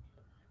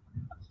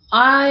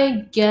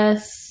 I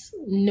guess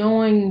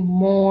knowing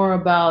more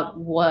about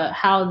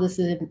how this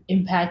is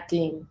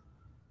impacting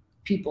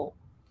people.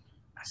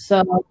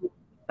 So,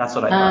 That's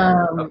what I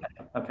thought. um, Okay,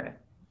 okay.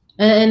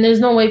 and there's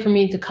no way for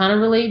me to kind of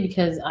relate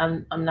because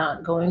I'm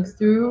not going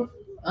through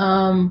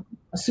a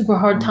super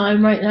hard Mm.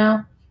 time right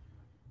now.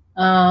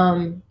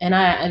 And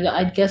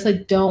I guess I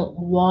don't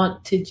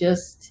want to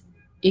just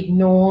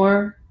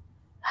ignore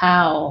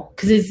how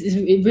because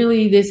it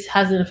really this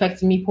hasn't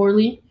affected me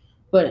poorly,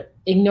 but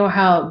ignore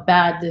how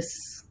bad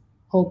this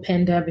whole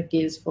pandemic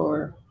is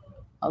for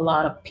a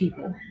lot of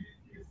people.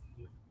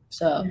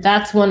 So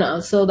that's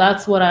one. So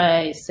that's what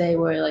I say.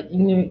 Where like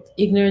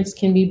ignorance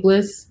can be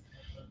bliss.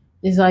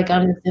 Is like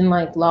I'm just in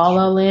like la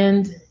la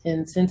land,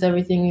 and since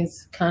everything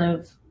is kind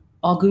of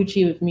all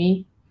Gucci with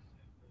me,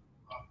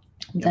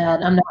 Yep.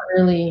 that I'm not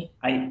really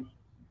I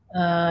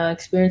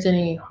experience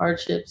any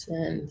hardships,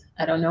 and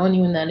I don't know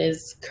anyone that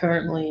is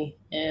currently,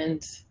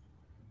 and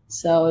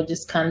so it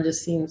just kind of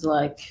just seems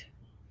like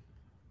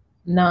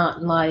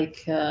not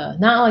like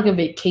a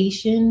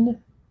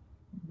vacation,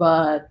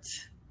 but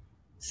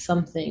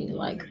something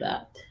like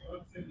that.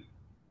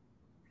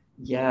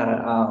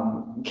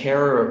 Yeah,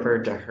 Kara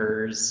referred to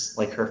hers,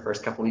 like her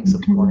first couple weeks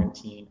of Mm-hmm.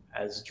 quarantine,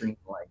 as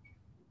dreamlike,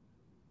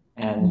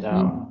 and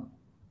Mm-hmm.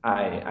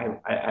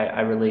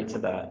 I relate to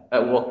that.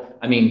 Well,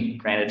 I mean,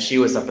 granted, she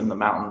was up in the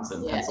mountains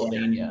in Yeah.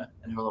 Pennsylvania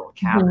in her little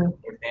cabin Mm-hmm. with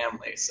her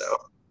family, so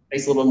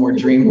it's a little more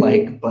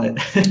dreamlike, but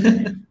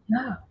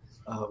Yeah.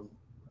 um,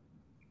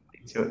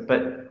 to it.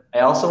 But I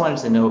also wanted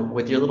to know,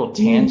 with your little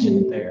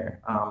tangent Mm-hmm. there,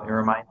 it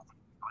reminds me,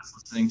 I was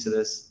listening to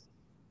this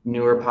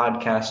newer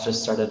podcast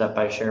just started up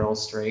by Cheryl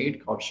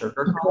Strayed called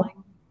Sugar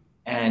Calling.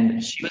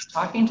 And she was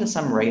talking to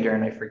some writer,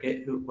 and I forget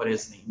what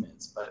his name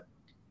is, but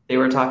they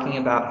were talking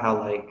about how,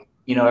 like,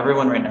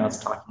 everyone right now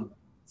is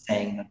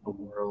saying that the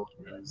world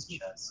is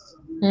just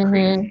Mm-hmm.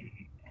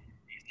 crazy and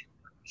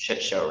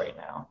shit show right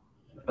now.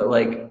 But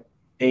like,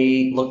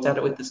 they looked at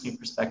it with this new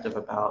perspective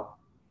about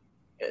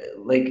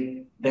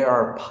like there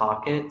are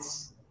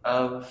pockets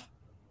of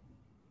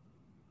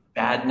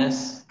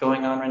badness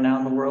going on right now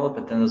in the world,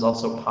 but then there's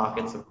also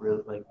pockets of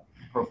really like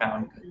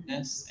profound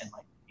goodness and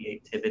like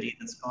creativity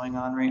that's going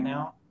on right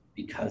now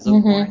because of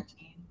Mm-hmm.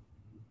 quarantine.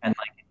 And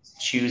like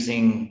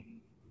choosing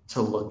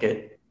to look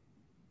at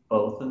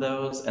both of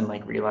those and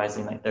like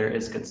realizing like there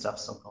is good stuff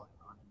still going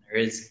on and there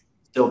is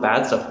still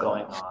bad stuff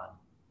going on,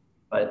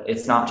 but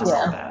it's not just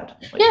all Yeah. bad.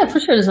 Like Yeah, for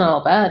sure, it's not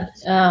all bad.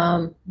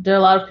 There are a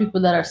lot of people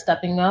that are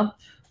stepping up.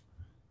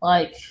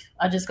 Like,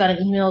 I just got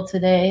an email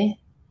today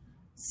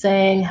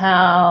saying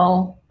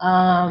how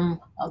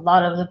a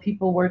lot of the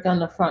people working on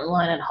the front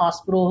line at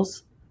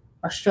hospitals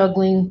are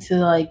struggling to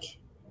like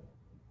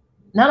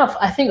not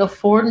I think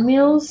afford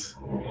meals,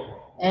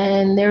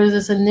 and there was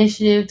this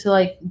initiative to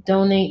like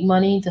donate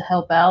money to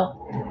help out.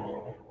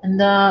 And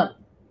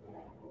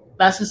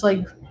that's just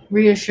like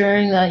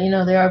reassuring that,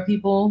 there are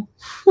people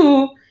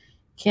who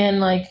can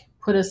like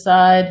put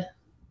aside,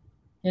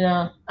 I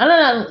don't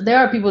know, there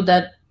are people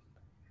that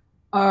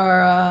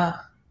are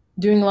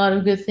doing a lot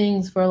of good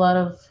things for a lot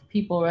of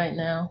people right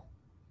now.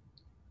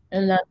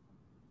 And that,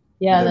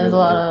 yeah, There there's a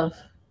really lot is. of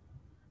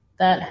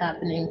that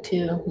happening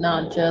too,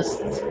 not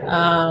just,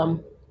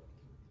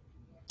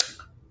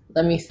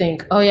 let me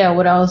think. Oh yeah,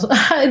 what else?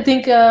 I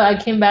think I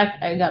came back.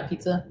 I got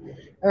pizza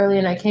early,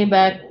 and I came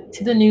back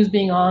to the news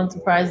being on,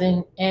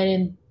 surprising,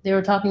 and they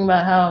were talking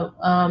about how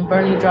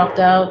Bernie dropped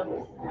out,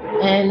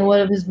 and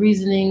one of his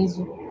reasonings.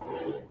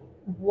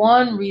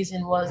 One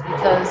reason was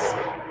because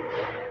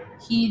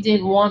he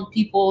didn't want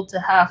people to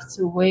have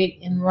to wait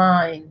in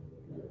line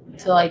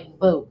to like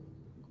vote,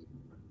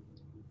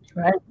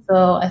 right?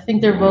 So I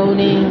think they're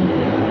voting.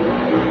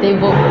 They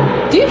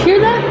vote. Do you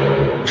hear that?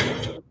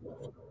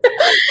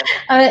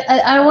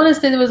 I want to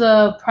say there was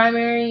a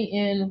primary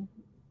in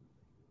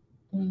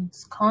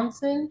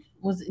Wisconsin.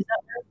 Was is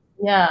that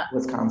yeah?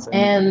 Wisconsin.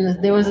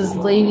 And there was this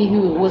lady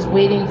who was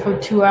waiting for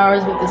 2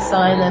 hours with a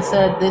sign that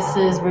said, "This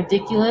is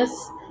ridiculous."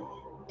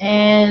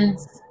 And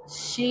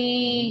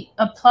she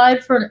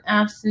applied for an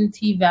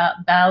absentee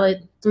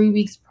ballot 3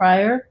 weeks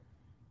prior,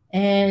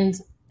 and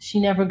she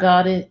never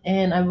got it.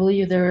 And I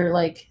believe there were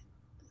like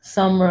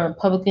some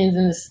Republicans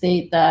in the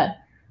state that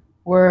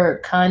were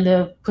kind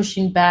of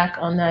pushing back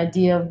on the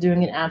idea of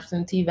doing an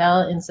absentee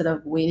ballot instead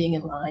of waiting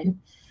in line.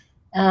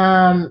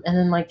 And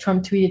then like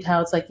Trump tweeted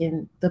how it's like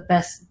in the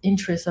best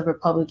interest of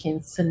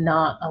Republicans to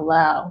not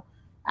allow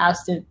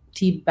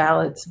absentee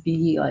ballots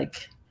be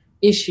like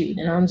issued.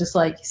 And I'm just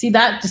like, see,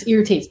 that just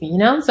irritates me,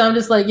 So I'm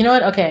just like, you know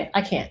what? Okay,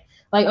 I can't.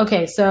 Like,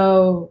 okay,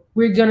 so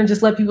we're gonna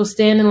just let people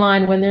stand in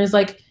line when there's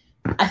like,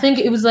 I think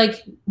it was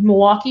like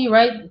Milwaukee,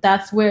 right?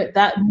 That's where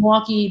that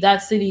Milwaukee,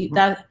 that city's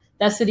the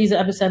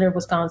epicenter of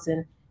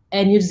Wisconsin,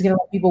 and you're just gonna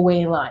let people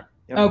wait in line,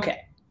 Yep. Okay,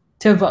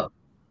 to vote.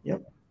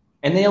 Yep.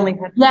 And they only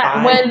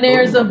had when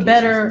there's a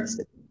better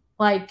the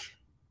like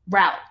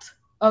route.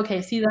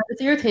 Okay, see, that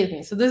just irritates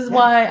me. So this is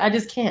why I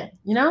just can't.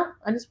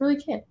 I just really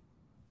can't.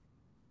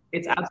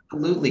 It's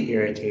absolutely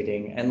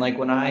irritating. And like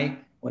when I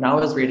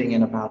was reading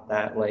in about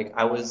that, like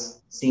I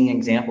was seeing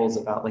examples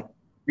about like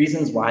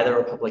reasons why the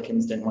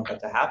Republicans didn't want that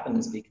to happen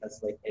is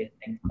because like they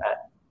think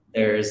that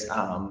there's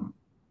the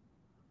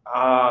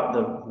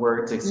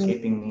word's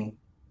escaping me,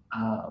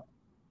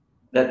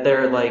 that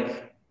they're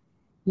like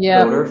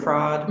voter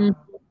fraud,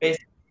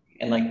 basically,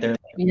 and like they're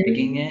like,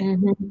 rigging it,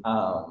 and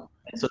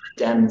so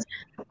the Dems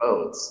get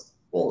votes.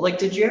 Well, like,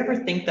 did you ever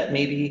think that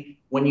maybe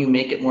when you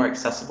make it more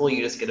accessible,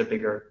 you just get a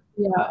bigger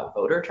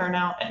voter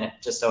turnout, and it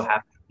just so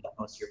happens that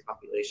most of your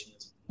population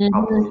is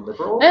probably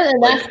liberal?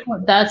 And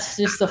that's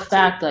just a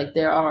fact. Like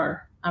there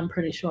are, I'm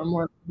pretty sure,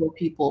 more liberal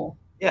people.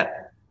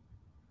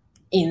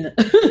 In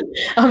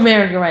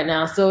America right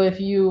now. So if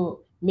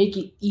you make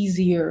it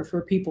easier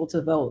for people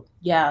to vote,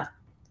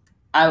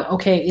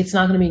 okay, it's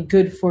not going to be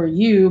good for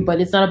you, but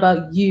it's not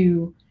about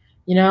you,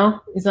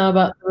 It's not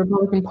about the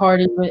Republican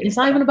Party, but it's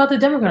not even about the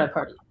Democratic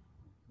Party.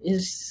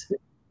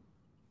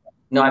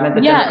 No, I meant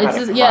the Democratic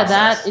process.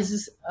 That is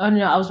just. I don't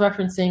know. I was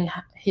referencing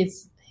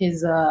his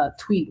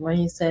tweet when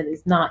he said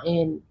it's not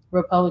in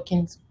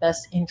Republicans'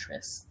 best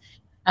interest.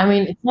 I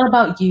mean, it's not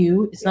about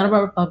you. It's not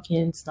about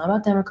Republicans. It's not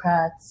about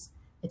Democrats.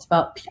 It's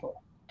about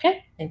people,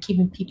 okay, and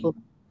keeping people.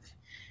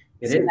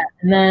 It is.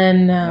 And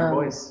then,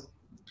 voice.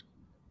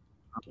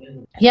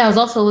 I was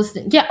also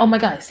listening. Yeah, oh my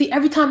God. See,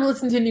 every time I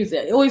listen to the news,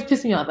 it always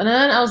pisses me off. And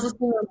then I was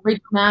listening to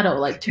Rachel Maddow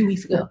like 2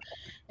 weeks ago,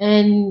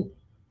 and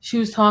she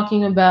was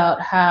talking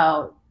about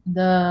how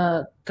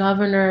the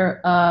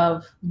governor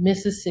of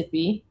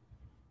Mississippi,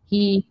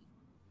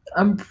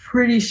 I'm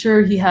pretty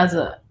sure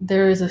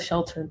there is a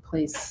shelter in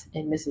place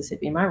in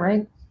Mississippi. Am I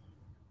right?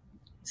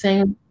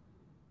 Saying.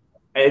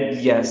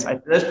 Yes,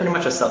 there's pretty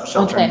much a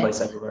shelter in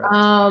place everywhere.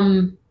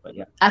 But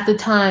at the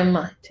time,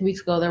 2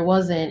 weeks ago, there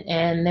wasn't,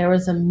 and there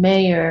was a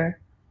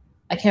mayor.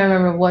 I can't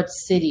remember what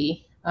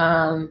city.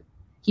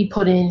 He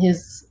put in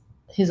his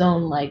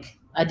own like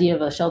idea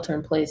of a shelter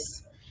in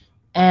place,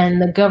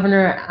 and the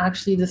governor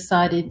actually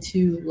decided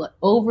to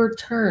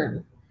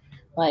overturn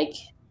like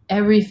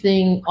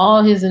everything,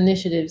 all his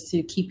initiatives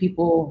to keep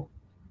people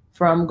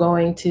from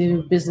going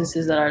to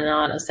businesses that are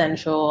not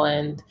essential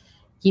and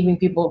keeping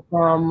people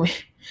from.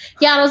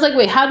 Yeah, and I was like,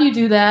 wait, how do you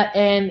do that?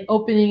 And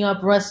opening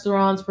up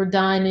restaurants for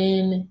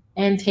dine-in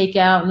and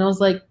takeout. And I was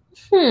like,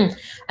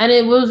 And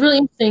it was really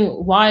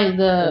interesting why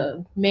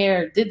the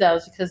mayor did that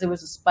was because there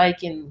was a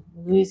spike in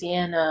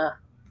Louisiana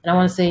and I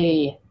want to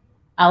say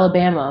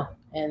Alabama,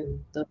 and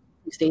the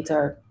states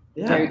are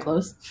very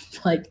close,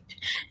 like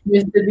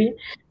Mississippi.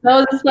 So I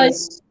was just like,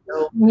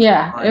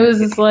 it was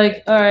just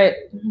like, all right,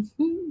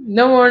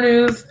 no more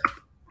news.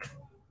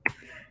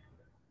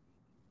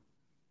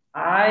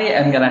 I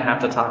am going to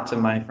have to talk to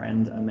my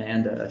friend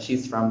Amanda.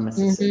 She's from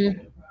Mississippi.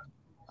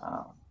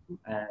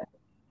 And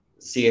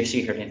see if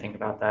she heard anything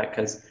about that,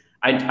 because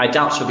I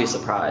doubt she'll be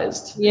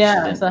surprised if she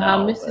Yeah, didn't so how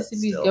know, but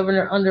Mississippi's still.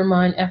 governor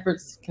undermined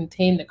efforts to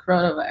contain the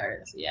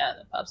coronavirus. Yeah,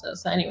 that pops up.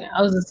 So anyway,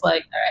 I was just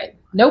like, all right,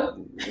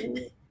 nope.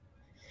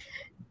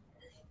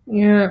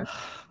 Yeah.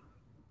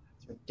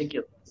 It's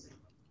ridiculous.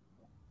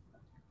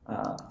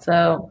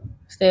 So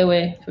stay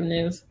away from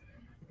news.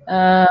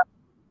 No,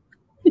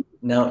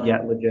 yeah,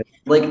 legit.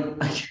 Like,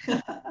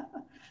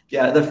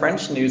 yeah, the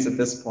French news at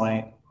this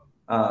point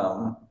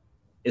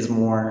is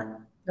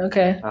more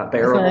Okay. I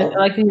bearable.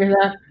 like to hear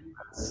that.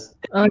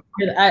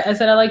 I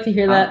said I like to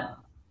hear that.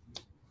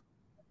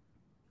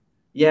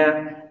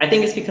 Yeah, I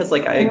think it's because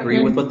like I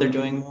agree with what they're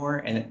doing more,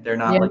 and they're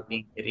not like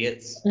being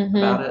idiots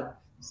about it.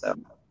 So,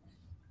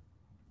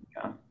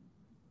 yeah.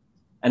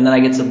 And then I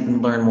get to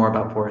learn more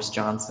about Boris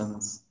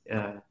Johnson's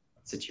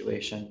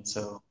situation.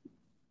 So,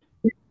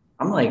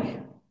 I'm I'm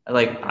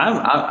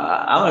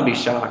gonna be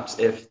shocked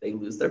if they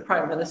lose their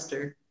prime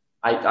minister.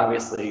 I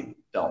obviously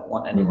don't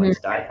want anyone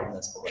to die from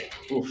this, but like,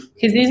 oof.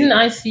 Because he's in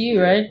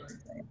ICU, right?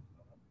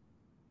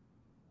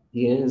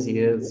 He is,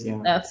 yeah.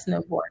 That's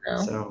no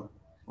bueno. So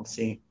we'll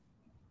see.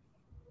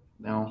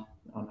 No.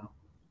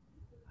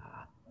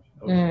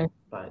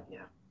 But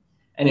yeah.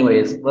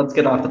 Anyways, let's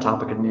get off the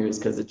topic of news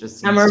because it just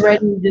seems I'm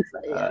already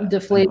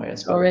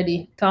deflated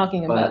already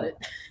talking about it.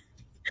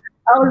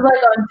 I was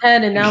like on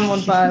 10 and now I'm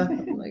on 5.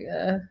 I'm like,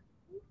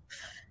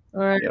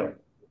 all right. Yep.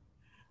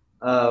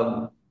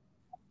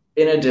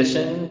 In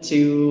addition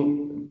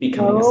to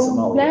becoming a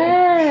sommelier.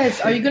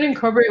 Yes. Are you going to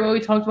incorporate what we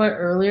talked about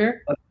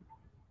earlier?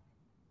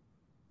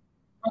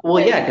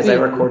 Well, yeah, because I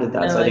recorded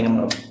that, so I think I'm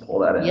going to pull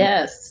that in.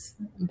 Yes.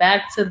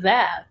 Back to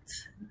that.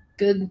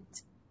 Good.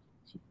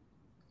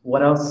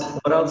 What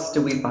else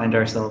do we find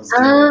ourselves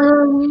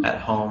doing at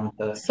home?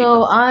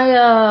 So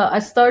I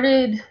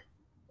started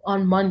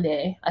on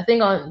Monday. I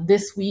think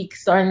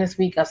starting this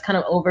week, I was kind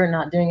of over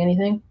not doing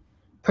anything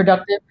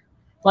productive.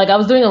 Like I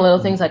was doing a little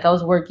things, like I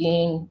was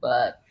working,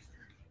 but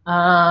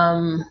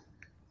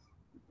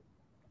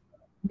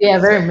yeah,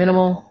 very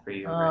minimal. For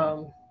you,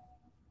 right?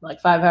 Like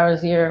 5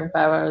 hours here,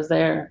 5 hours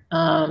there.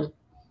 And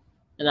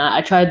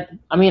I tried,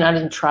 I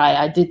didn't try.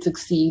 I did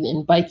succeed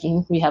in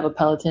biking. We have a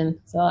Peloton.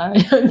 So I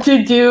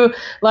did do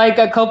like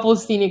a couple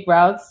scenic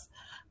routes.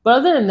 But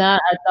other than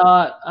that, I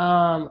thought,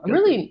 I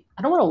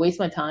don't want to waste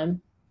my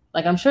time.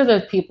 Like I'm sure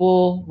there's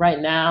people right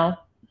now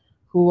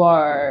who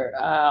are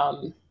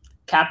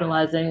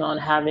capitalizing on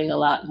having a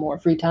lot more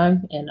free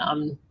time. And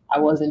I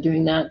wasn't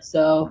doing that.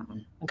 So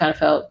I kind of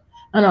felt,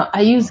 I don't know,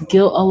 I use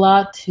guilt a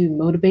lot to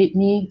motivate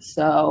me.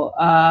 So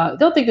I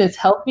don't think it's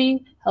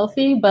healthy,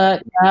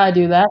 but yeah, I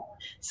do that.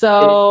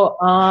 So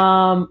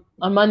on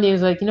Monday, I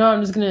was like, I'm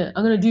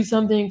gonna do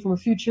something for my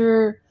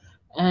future.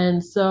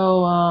 And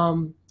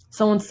so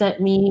someone sent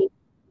me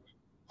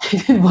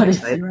what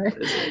is it, right?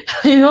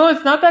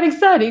 It's not that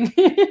exciting.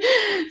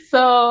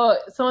 So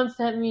someone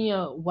sent me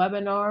a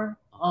webinar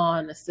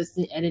on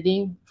assistant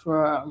editing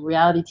for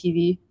reality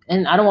TV.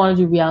 And I don't want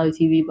to do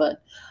reality TV,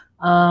 but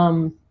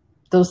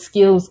those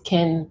skills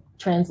can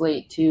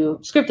translate to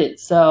scripted.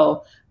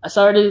 So I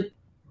started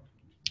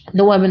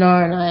the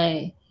webinar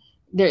and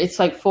it's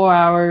like 4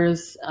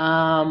 hours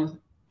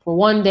for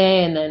one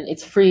day, and then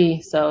it's free.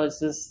 So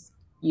it's just,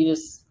 you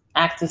just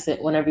access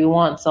it whenever you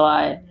want. So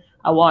I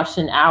watched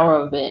an hour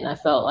of it and I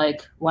felt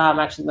like, wow, I'm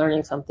actually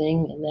learning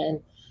something. And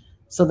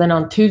then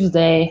on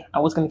Tuesday, I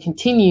was going to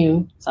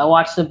continue. So I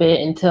watched a bit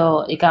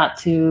until it got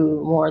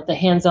to more the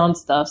hands-on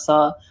stuff.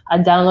 So I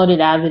downloaded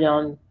Avid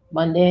on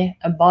Monday.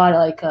 I bought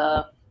like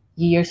a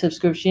year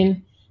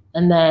subscription,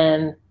 and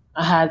then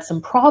I had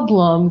some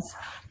problems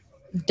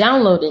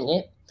downloading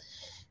it.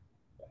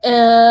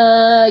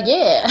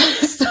 Yeah.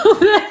 So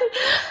then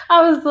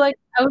I was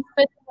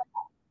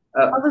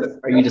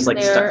are you just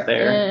like stuck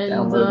there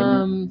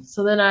downloading it?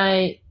 So then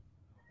I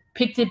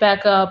picked it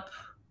back up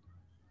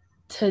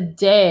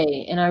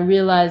today, and I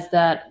realized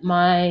that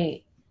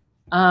my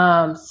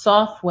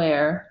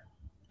software,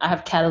 I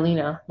have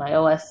Catalina, my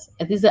OS.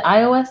 Is it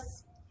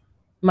iOS?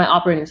 My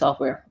operating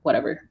software,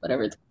 whatever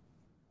it's.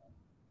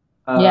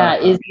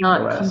 Is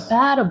not OS.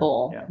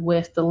 Compatible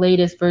with the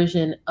latest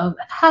version of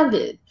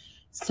Avid.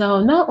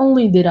 So not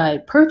only did I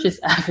purchase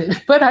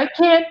Avid, but I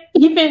can't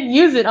even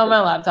use it on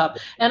my laptop.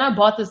 And I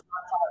bought this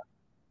laptop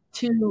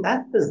to.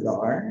 That's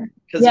bizarre.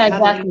 Yeah,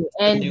 exactly.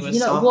 And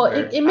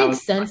it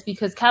makes sense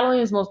because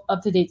Catalina is the most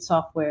up-to-date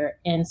software,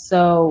 and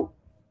so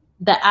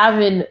the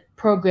Avid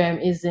program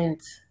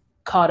isn't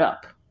caught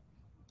up,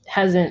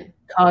 hasn't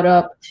caught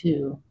up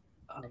to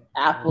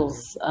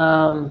Apple's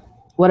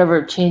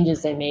whatever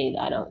changes they made.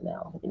 I don't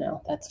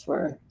know. That's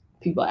for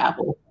people at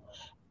Apple.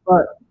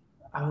 But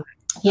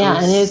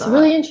yeah, and it's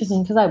really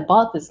interesting because I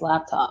bought this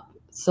laptop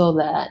so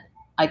that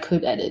I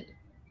could edit,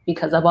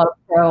 because I bought a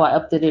Pro. I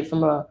updated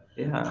from a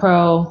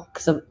Pro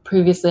because I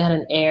previously had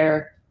an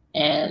Air,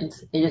 and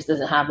it just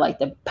doesn't have like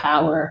the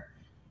power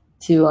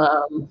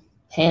to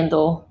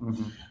handle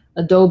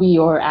Adobe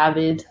or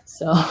Avid.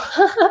 So,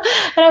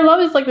 and I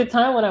love it's like the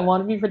time when I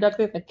want to be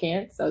productive, I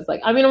can't. So it's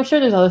like, I'm sure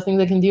there's other things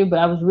I can do, but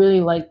I was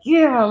really like,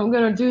 yeah, I'm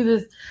going to do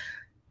this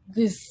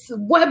this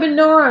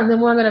webinar, and then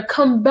when I'm gonna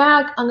come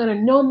back, I'm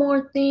gonna know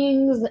more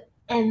things,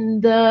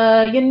 and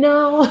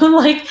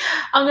like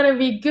I'm gonna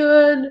be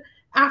good.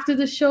 After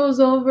the show's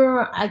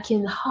over, I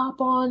can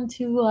hop on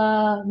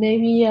to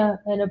maybe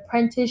an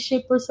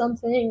apprenticeship or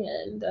something,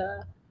 and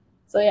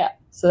so yeah.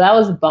 So that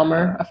was a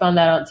bummer. I found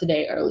that out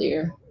today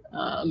earlier.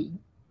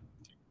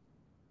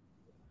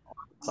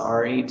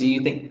 Sorry. Do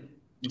you think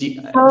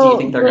they're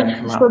going to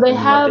come out? So they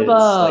have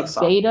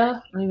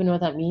beta. I don't even know what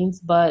that means,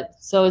 but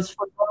so it's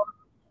for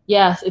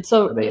yes, it's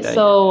so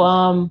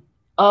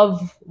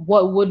of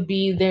what would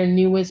be their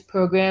newest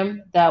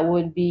program that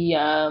would be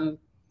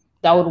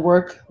that would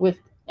work with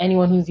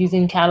anyone who's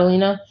using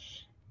Catalina.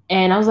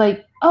 And I was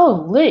like,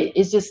 oh, lit.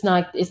 It's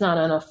not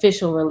an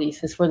official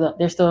release. It's for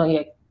they're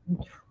still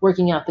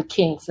working out the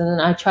kinks. And then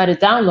I try to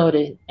download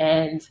it,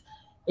 and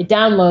it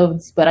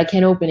downloads, but I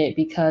can't open it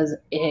because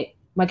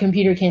my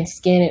computer can't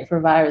scan it for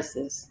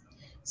viruses.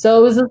 So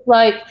it was just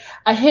like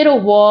I hit a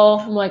wall.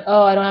 I'm like,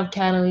 oh, I don't have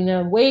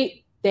Catalina.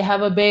 Wait, they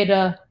have a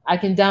beta. I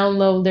can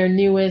download their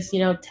newest,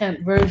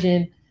 temp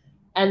version.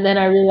 And then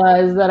I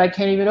realized that I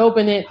can't even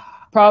open it,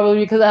 probably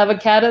because I have a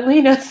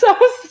Catalina. So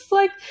it's just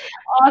like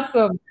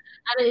awesome.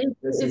 And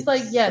it's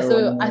like, yeah,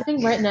 so I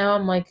think right now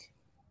I'm like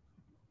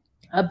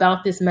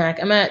about this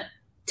Mac. I'm at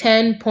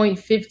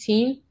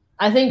 10.15.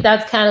 I think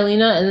that's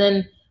Catalina, and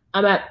then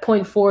I'm at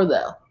 0.4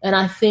 though. And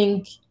I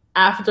think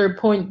after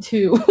 0.2,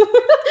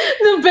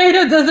 the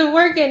beta doesn't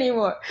work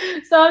anymore.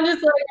 So I'm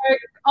just like,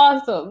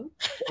 awesome.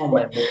 Oh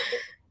my God.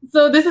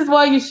 So this is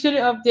why you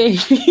shouldn't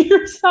update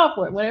your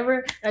software.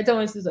 Whenever I tell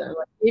my sister,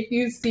 like, if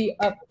you see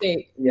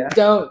update,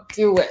 don't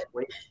do it.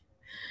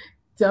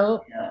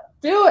 Don't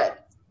do it.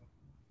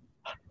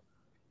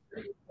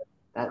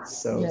 That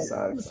so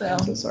sucks. So, I'm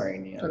so sorry,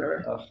 Nia.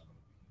 Whatever.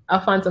 I'll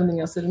find something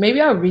else to do.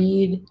 Maybe I'll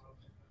read.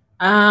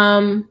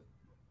 My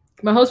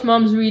host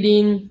mom's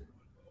reading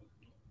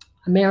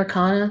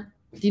Americana.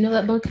 Do you know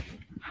that book?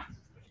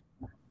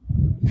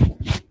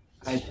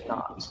 I do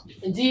not.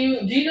 Do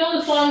you know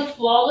the song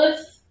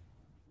Flawless?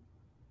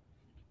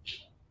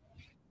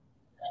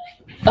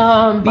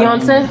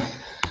 Beyonce.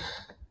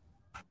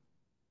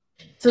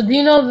 So do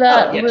you know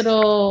that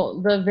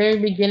the very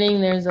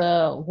beginning, there's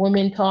a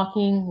woman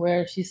talking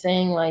where she's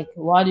saying like,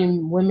 why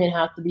do women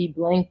have to be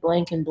blank,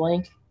 blank, and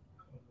blank?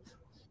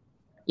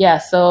 Yeah,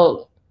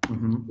 so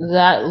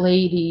that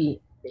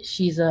lady,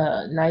 she's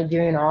a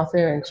Nigerian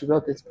author, and she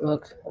wrote this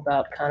book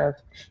about kind of,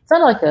 it's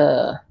not like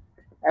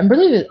I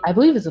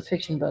believe it's a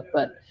fiction book,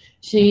 but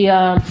she's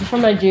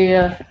from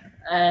Nigeria,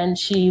 and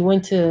she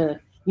went to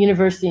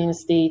university in the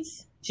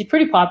States. She's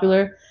pretty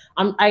popular.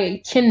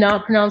 I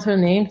cannot pronounce her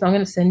name, so I'm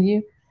gonna send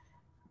you,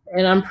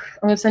 and I'm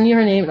gonna send you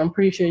her name, and I'm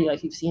pretty sure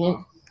you've seen it.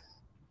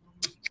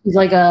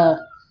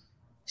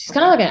 She's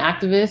kind of like an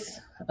activist,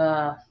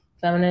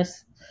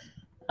 feminist.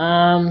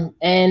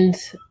 And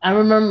I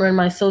remember in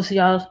my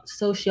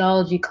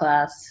sociology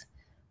class,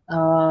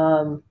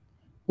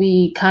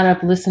 we kind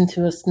of listened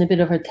to a snippet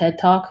of her TED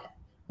Talk,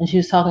 and she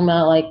was talking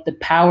about like the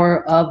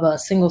power of a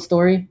single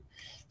story.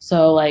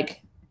 So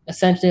like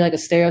essentially like a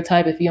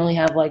stereotype, if you only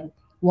have like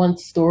one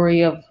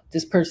story of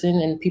this person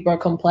and people are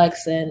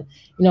complex, and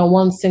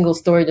one single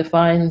story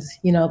defines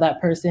that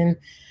person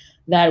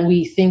that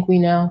we think we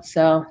know.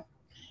 So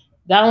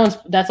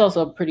that's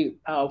also a pretty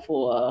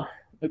powerful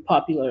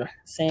popular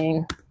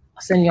saying.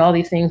 I'll send you all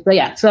these things. But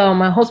yeah, so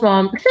my host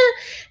mom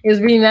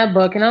is reading that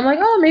book, and I'm like,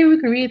 oh, maybe we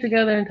can read it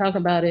together and talk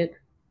about it,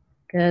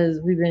 because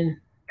we've been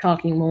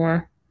talking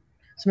more.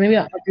 So maybe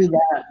I'll do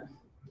that.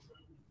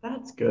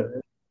 That's good.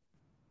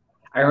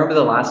 I remember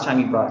the last time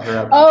you brought her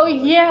up. Oh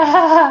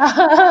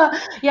yeah.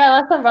 Yeah,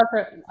 last time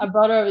I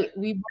brought her,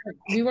 we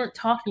weren't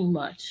talking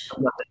much.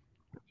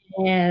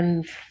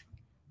 And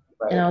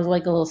I was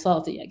like a little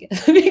salty, I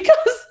guess,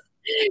 because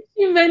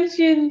she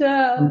mentioned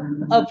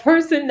a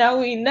person that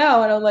we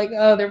know, and I'm like,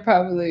 oh, they're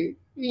probably,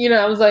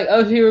 I was like,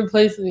 oh, she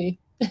replaced me,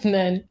 and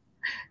then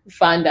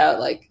find out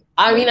like,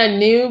 I mean, I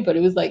knew, but it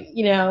was like,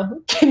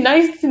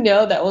 nice to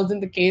know that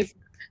wasn't the case.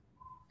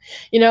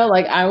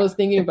 Like I was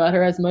thinking about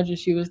her as much as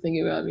she was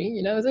thinking about me.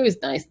 It was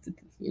always nice to,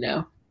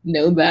 know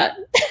that,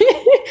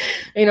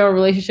 a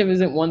relationship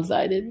isn't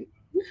one-sided.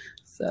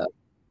 So,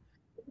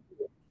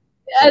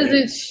 as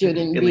it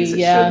shouldn't be,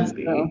 Shouldn't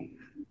be.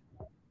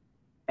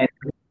 And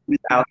who's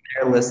out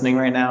there listening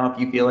right now, if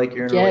you feel like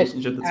you're in a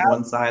relationship that's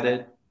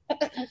one-sided,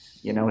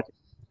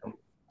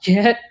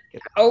 get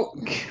out.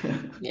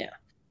 Yeah.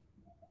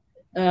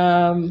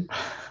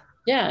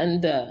 Yeah,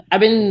 and I've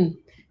been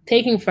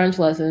taking French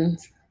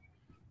lessons.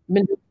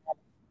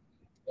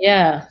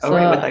 Yeah, so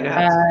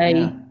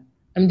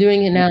I'm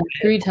doing it now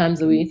 3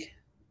 times a week.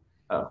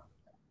 Oh.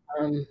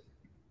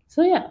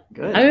 So yeah.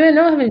 Good. I mean, I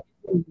don't have any.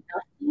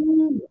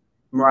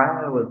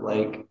 Mariah was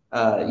like,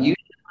 you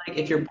should,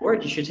 if you're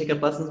bored, you should take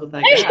up lessons with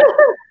that guy.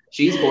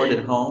 She's bored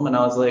at home, and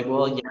I was like,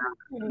 well, yeah,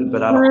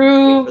 but I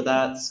don't pay for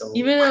that. So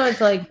even though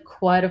it's like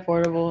quite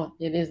affordable,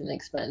 it is an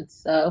expense.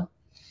 So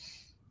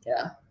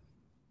yeah.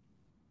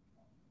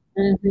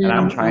 And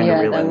I'm trying to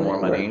reel in more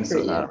money,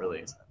 so not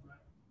really.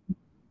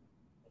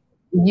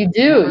 You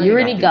do. You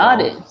already got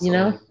it.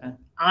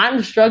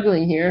 I'm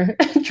struggling here,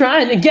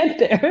 trying to get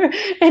there,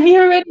 and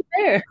you're already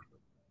there.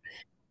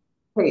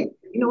 Wait,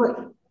 you know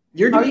what?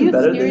 You're Are doing you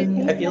better than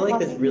me. seriously I feel like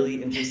it's passing this?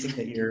 really interesting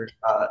that you're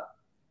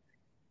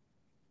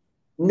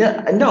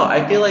no,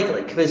 I feel like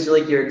because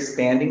like you're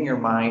expanding your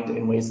mind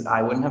in ways that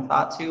I wouldn't have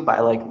thought to by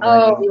like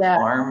Oh learning yeah.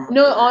 farm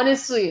No, words.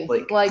 honestly,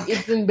 Like like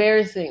it's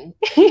embarrassing.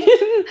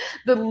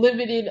 The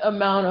limited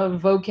amount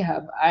of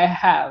vocab I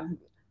have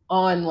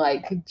on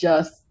like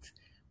just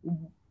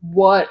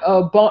what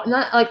a barn,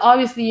 not like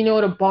obviously you know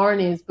what a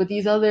barn is, but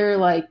these other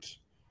like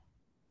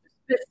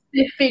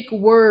specific I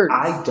words.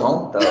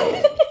 don't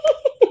though.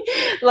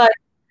 Like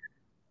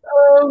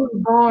oh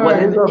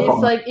What is barn. a It's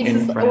barn like it's in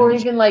just or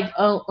French? even like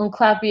un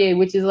clapier,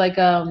 which is like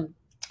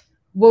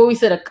what we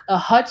said a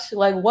hutch,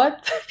 like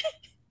what?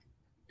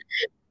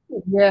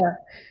 Yeah.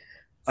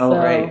 Oh, So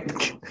right.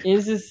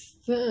 it's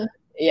just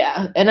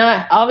yeah. And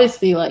I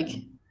obviously like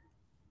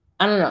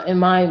I don't know, in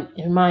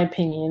my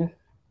opinion,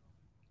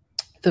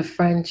 the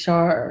French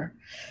are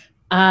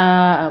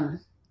um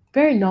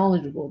very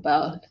knowledgeable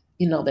about,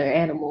 you know, their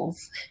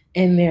animals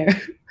and their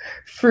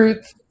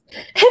fruits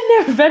and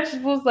their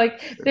vegetables.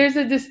 Like there's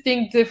a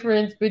distinct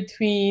difference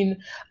between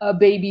a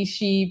baby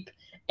sheep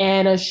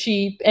and a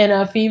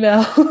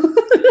female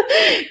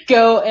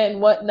goat and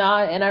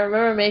whatnot. And I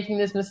remember making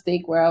this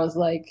mistake where I was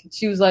like,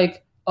 she was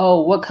like,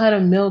 "Oh, what kind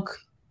of milk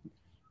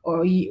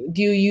or do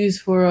you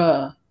use for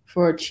a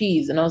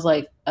cheese?" And I was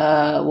like,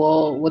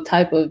 well, what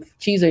type of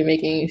cheese are you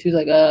making? And she was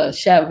like,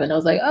 chef. And I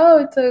was like, oh,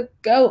 it's a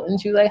goat. And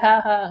she was like,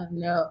 haha,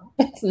 no,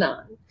 it's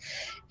not.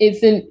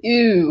 It's an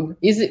ew.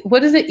 Is it?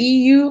 What is it?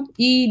 EU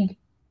e.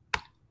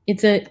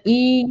 It's an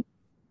e.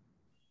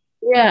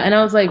 Yeah. And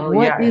I was like, Oh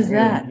what yeah, I is knew.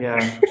 that?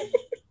 Yeah.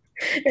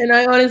 And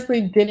I honestly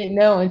didn't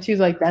know. And she was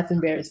like, that's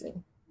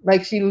embarrassing.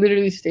 Like she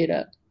literally stayed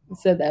up and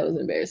said that was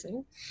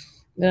embarrassing.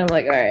 And I'm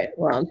like, all right,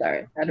 well, I'm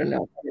sorry. I don't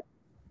know.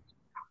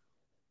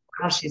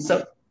 Gosh, she's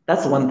so.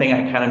 That's one thing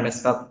I kind of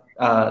miss about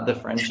the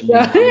French and being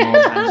Yeah. around them all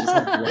the time. Is just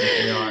how blunt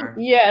they are.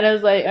 Yeah, and I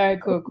was like, all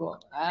right, cool,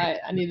 cool. I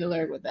need to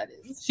learn what that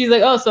is. She's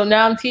like, oh, so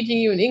now I'm teaching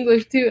you in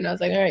English too. And I was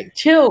like, all right,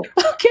 chill.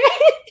 Okay.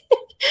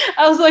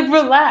 I was like,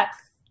 relax.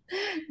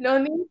 No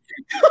need.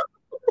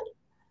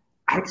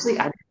 Actually,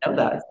 I didn't know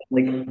that.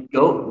 Like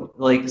goat,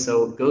 like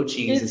so goat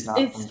cheese is not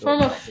It's from goat from a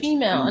milk. It's from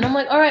female. And I'm female.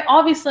 like, all right,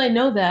 obviously I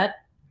know that.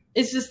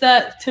 It's just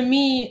that to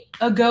me,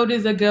 a goat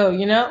is a goat,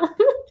 you know?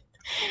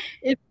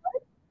 it,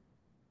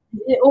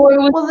 or it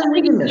was Well, then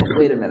wait a minute.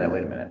 Wait a minute.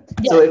 Wait a minute.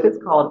 yeah, So if it's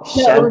called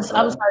no, it was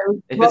I'm chèvre, sorry, it was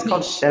if it's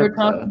called grubby. We're chèvre,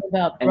 talking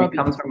about and it grubby.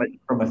 comes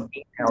from a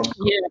female goat,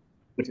 Yeah.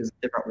 which is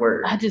a different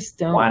word, I just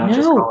why don't not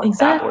just know. call it that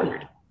Exactly.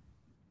 word?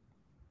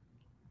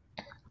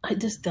 I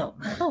just don't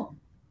know.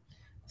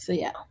 So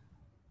yeah.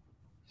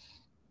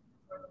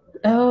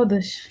 Oh,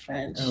 the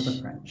French. Oh,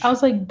 the French. I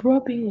was like,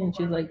 "Broppy," and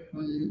she's like,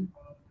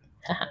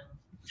 haha.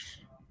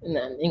 And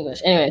then English.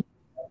 Anyway,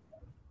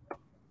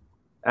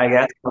 I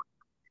guess I'll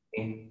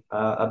be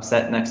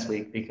upset next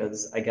week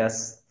because I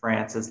guess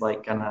France is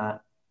like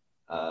gonna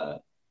uh,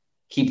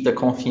 keep the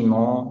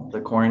confinement,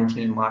 the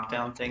quarantine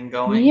lockdown thing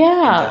going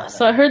yeah.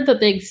 So I indefinitely. heard that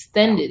they Yeah.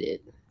 extended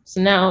it.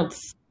 So now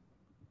it's.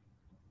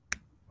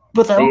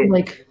 But that was They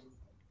like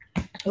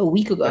a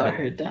week ago. go I ahead.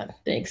 heard that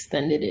they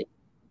extended it.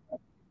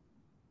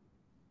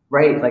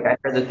 Right, like I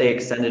heard that they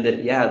extended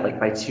it, yeah, like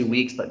by 2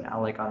 weeks, but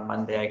now like on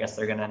Monday, I guess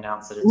they're gonna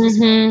announce that it's just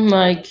going to be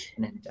like Like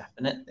an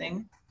indefinite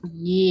thing.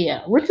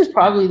 yeah, which is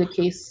probably the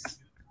case.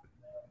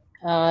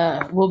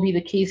 Will be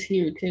the case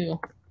here too.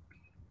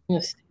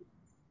 Yes.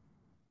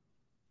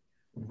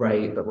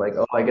 Right, but like,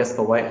 oh, I guess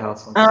the White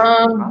House wants to keep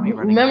the economy running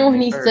by Remember when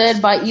May he said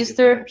 1st. by Let's see if that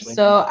Easter? actually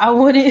So happens. I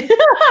wouldn't,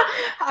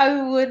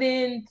 I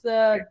wouldn't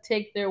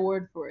take their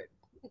word for it.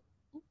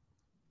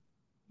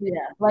 Yeah,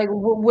 like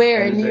where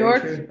That in is New very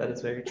York, true. That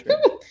is very true.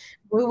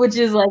 which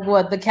is like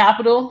what the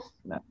capital,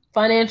 No.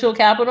 financial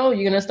capital.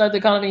 You're gonna start the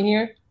economy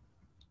here,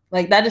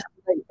 like that is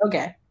like,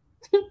 okay.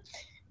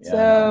 Yeah,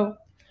 no.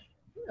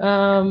 So,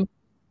 um,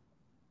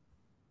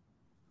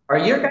 Are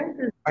your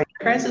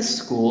guys'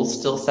 schools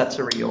still set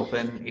to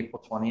reopen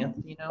April 20th,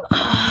 you know?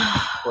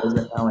 Or is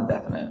it now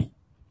indefinite?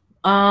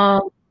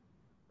 um,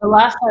 the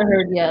last I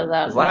heard, yeah,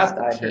 that Because was last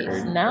the I case.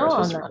 heard, they were Now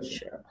I'm supposed to not reopen.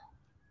 sure.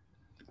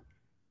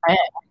 I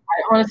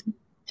honestly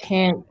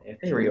can't If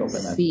they reopen,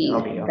 then see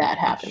I'll that be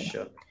happening.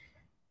 shook.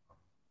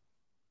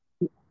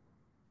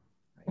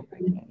 I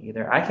can't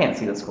either. I can't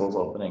see the schools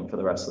opening for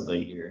the rest of the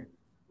year.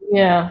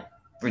 Yeah,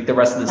 Like the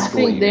rest of the I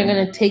school think they're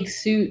year. gonna take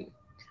suit.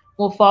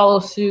 Will follow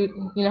suit.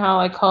 You know how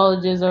like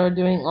colleges are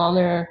doing all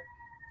their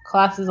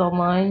classes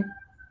online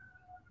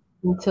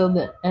until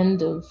the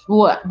end of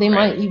what they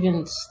might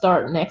even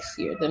start next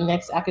year, the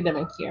next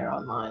academic year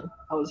online.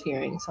 I was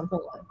hearing something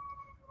like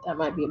that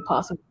might be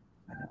impossible.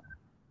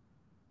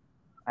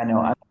 I know.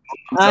 I'm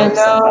I so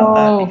upset about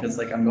that know. because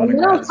like I'm going And to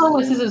then I grad was telling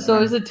my school. sister,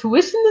 so is the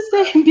tuition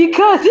the same?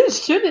 Because it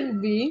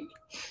shouldn't be.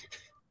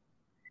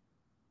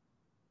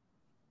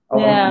 Oh,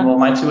 Yeah. well,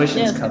 my tuition's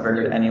Yes, covered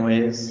good.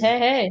 anyways. Hey,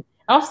 hey.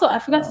 Also, I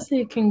forgot to So,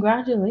 say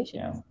congratulations.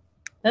 yeah.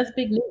 That's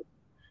big news.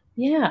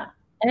 Yeah.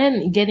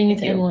 And getting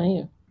Thank into you.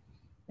 NYU.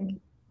 Thank you.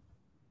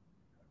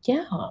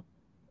 Yeah.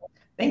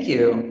 Thank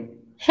you.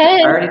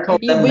 Hey, I already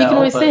told them we can no,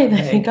 always say but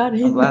that you hey, got I'm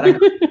in. glad I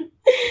got.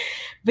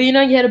 But you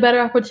know, you had a better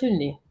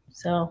opportunity.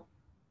 So,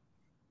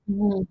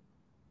 mhm,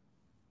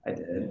 I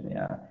did,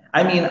 yeah.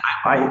 I mean,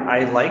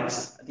 I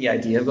liked the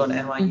idea of going to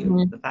NYU.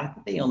 mhm. The fact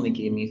that they only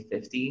gave me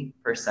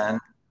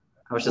 50%,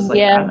 I was just like,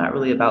 Yeah, I'm not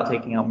really about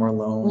taking out more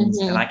loans,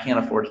 and mhm, I can't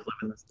afford to live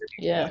in the city.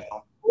 yeah.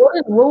 So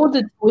What would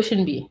the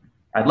tuition be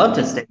I'd love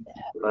to stay,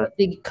 but if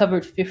they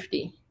covered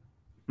 50?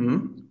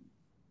 hmm?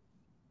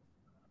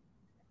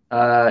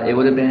 It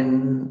would have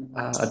been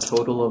a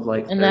total of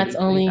like And that's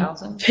only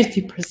 33,000.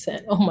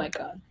 50%. Oh my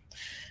God.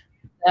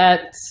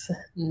 That's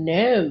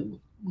no,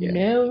 Yeah.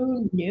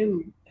 no,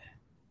 no.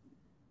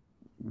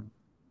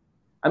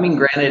 I mean,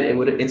 granted,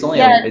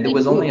 Yeah, it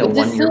was only a is it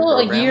 1 year still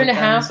a program year and with a them,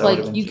 half? so it would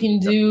have Like been you can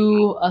cheaper.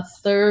 do a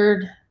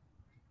third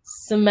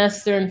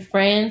semester in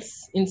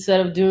France instead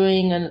of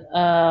doing an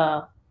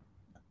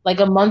like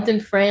a month in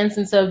France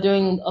instead of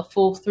doing a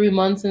full 3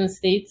 months in the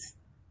States.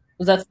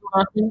 Was that still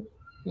option?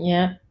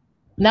 Yeah.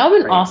 That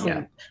would have been Right?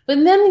 Yeah. awesome.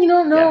 But then you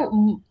don't Yeah.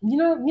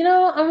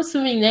 know, I'm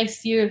assuming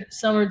next year,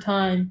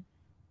 summertime,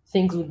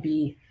 things would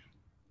be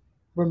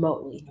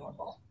remotely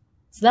normal.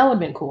 So that would have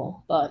been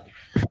cool. But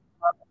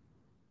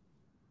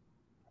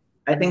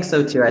I think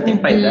so too. I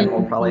think by then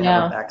we'll probably have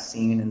a yeah.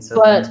 vaccine, and so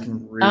things But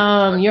can really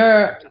start to get your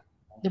back to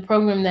the normal.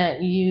 program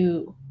that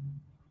you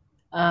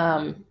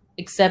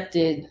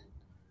accepted,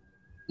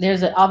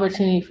 there's an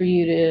opportunity for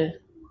you to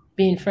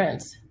be in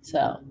France.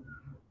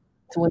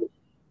 To win,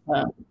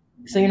 uh,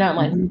 so you're not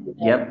like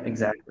Yep,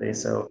 exactly.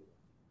 So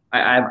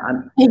I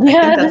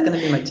think that's yeah, going to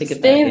be my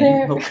ticket back stay in.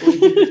 there. Hopefully,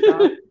 fingers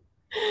crossed.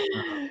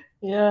 Uh,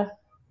 Yeah,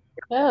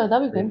 yeah,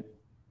 that'd be good.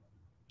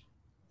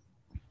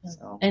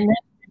 so, And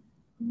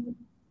then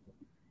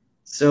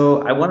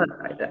so I want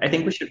to. I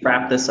think we should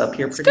wrap this up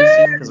here pretty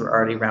soon skirt. because we're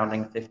already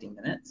rounding 50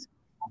 minutes.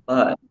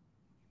 But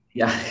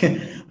yeah,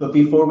 but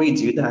before we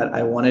do that,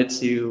 I wanted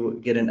to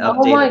get an Oh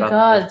update my about the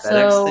God!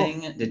 FedEx So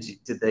thing.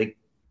 Did they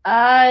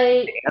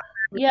I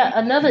yeah,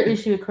 another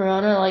issue with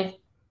Corona. Like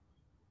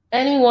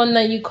anyone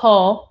that you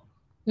call,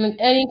 like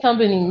any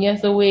company, you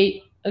have to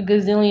wait a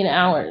gazillion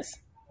hours,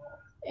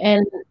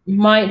 and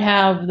might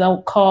have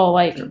they'll call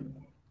Sure.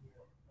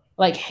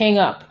 like hang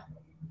up,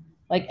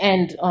 like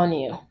end on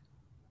you.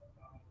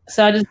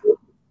 So I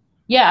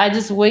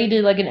just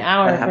waited like an That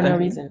hour for no happened?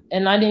 reason,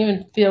 and I didn't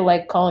even feel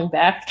like calling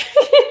back.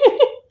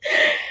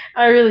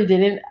 I really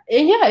didn't.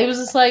 And yeah, it was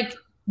just like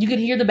you could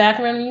hear the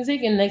background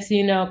music, and next thing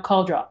you know,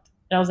 call dropped.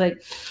 And I was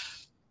like,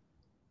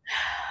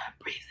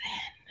 breathe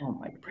Oh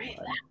my in, breathe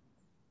God. out.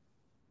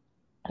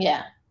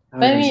 Yeah, I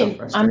but would I be so mean,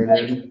 I'm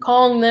like frustrated.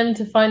 calling them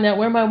to find out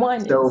where my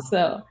wine So is,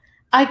 so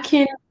I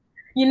can,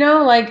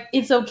 like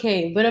it's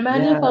okay. But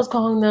imagine if I yeah, was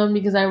calling them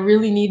because I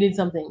really needed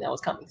something that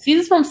was coming. See,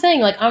 this is what I'm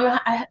saying. Like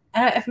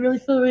I really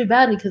feel really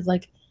bad because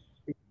like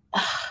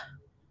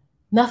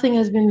nothing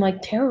has been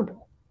like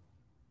terrible.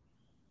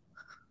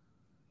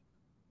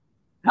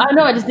 I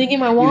know. I just didn't get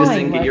my you just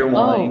didn't wine. get Like, your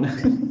oh,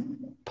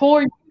 wine.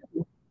 poor.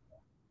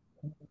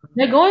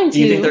 They're going Do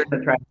you think to. they're going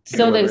to try to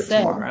So they deliver it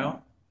said.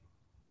 tomorrow?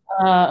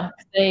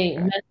 They Okay,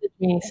 messaged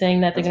me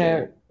saying that they're that's gonna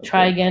good. That's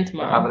try good. again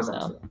We'll have tomorrow. it So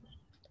eventually.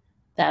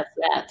 that's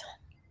that.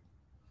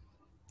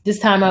 This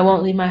time I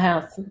won't leave my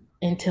house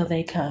until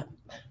they come.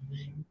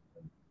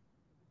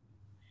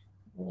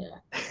 Yeah.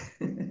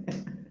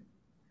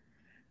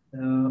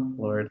 Oh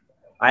Lord,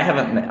 I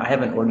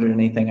haven't ordered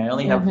anything. I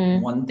only have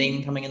Mm-hmm. one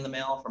thing coming in the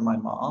mail from my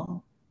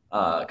mom,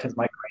 because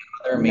my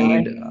grandmother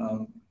Nice, made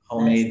nice,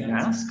 homemade nice.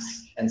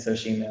 masks, and so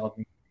she mailed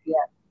me. Yeah.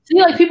 See,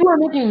 like people are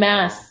making So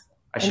masks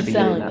I and should be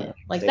getting selling that it.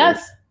 these Like days,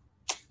 that's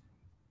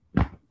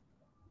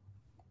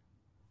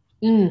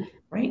mm.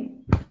 right?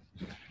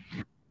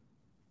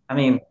 I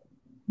mean,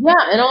 Yeah,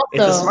 and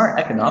it's a also smart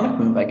economic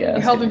move, I you're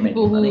guess, if helping you're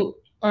people making money. who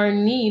are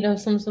in need of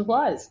some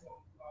supplies.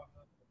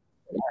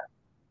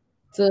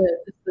 So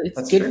it's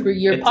That's good for true.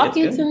 your It's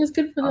pockets good, and it's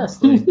good for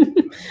honestly.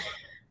 them.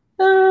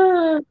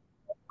 uh,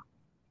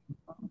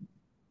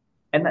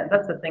 And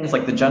that's the thing is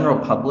like the general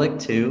public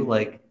too,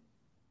 like,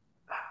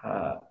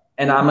 uh,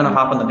 and I'm gonna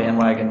hop on the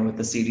bandwagon with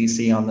the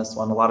CDC on this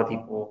one. A lot of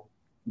people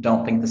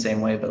don't think the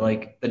same way, but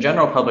like the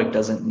general public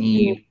doesn't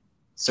need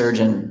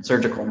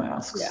surgical yeah.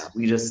 masks.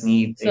 We just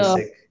need So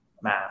basic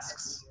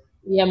masks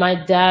yeah, my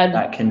dad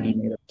that can be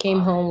made of came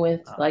home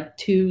with cloth. like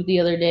two the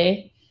other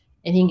day,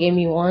 and he gave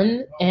me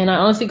one, and I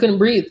honestly couldn't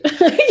breathe. You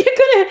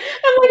couldn't.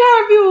 I'm like,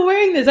 how are people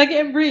wearing this? I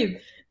can't breathe.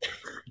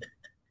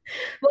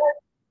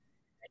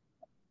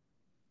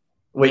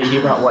 Wait, he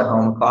brought what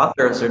home? Cloth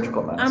or a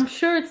surgical I'm mask?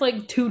 sure it's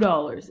like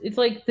 $2. It's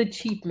like the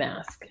cheap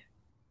mask.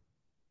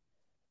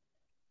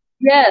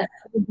 Yes,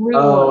 the blue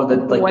Oh, one the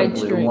with the like the white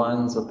blue string.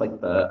 ones with like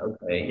the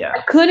okay, yeah.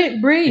 I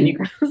couldn't And breathe. you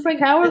I can was like,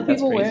 how are that's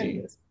people wearing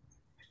crazy. this?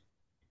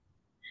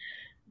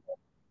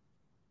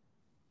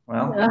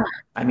 Well, Yeah,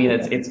 I mean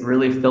it's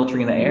really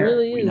filtering the it air.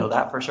 really We is. know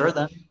that for sure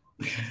then.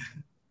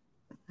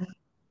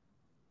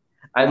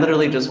 I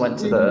literally just went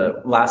to Mm-hmm.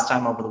 the last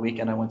time over the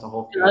weekend. I went to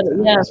Whole Foods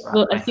and I Yeah, just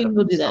well, wrapped I see myself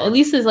people in do that. At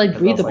least Starbucks it's like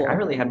because I was like, I breathable.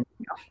 really hadn't.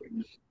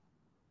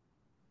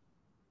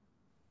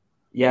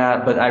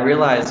 Yeah, but I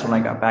realized when I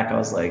got back, I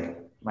was like,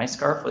 My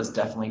scarf was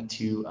definitely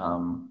too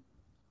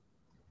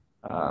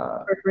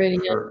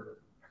Perforating it.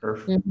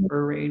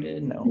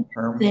 perforated. No,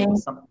 Same.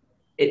 something.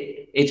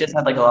 It just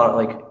had like a lot of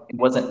like it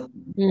wasn't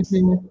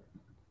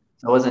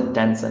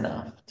dense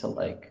enough to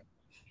like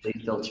they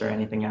filter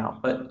anything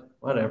out. But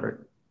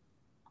whatever.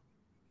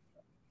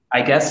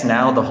 I guess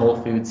now the Whole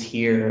Foods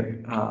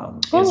here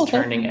is Okay.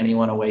 turning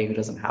anyone away who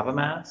doesn't have a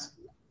mask.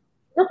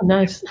 Oh,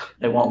 nice.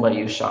 They won't let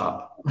you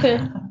shop. Okay.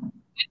 Good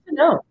to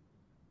know.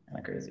 Kind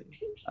of crazy.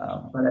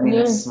 But I mean,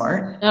 it's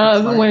smart.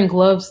 I've been wearing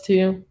gloves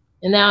too.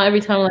 And now every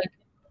time like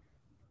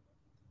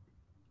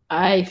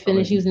I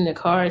finish using the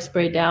car, I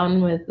spray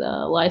down with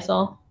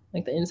Lysol,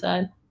 like the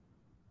inside.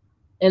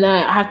 And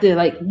I have to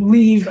like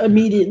leave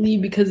immediately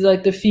because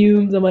like the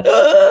fumes. I'm like, and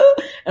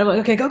I'm like,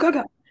 okay,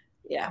 go.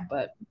 Yeah,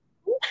 but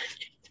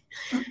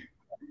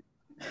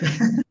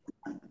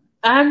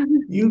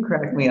you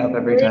crack me up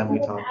every time we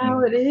talk. How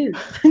it is.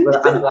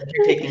 But I'm glad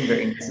you're taking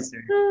very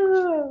necessary.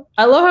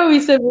 I love how we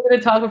said we're going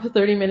to talk for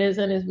 30 minutes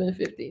and it's been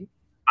 50.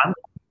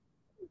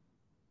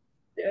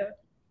 Yeah.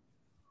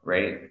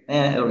 Right.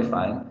 It'll be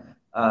fine.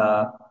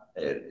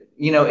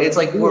 It's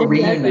like we're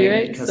reunited,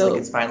 right? Because like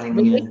it's finally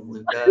me and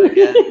Luca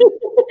again.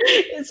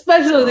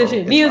 Special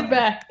edition. Nia's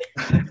back.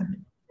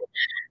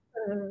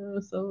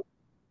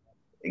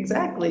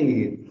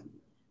 Exactly.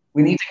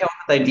 We need to come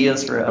up with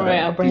ideas for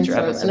other future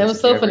episodes. And it was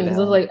so funny because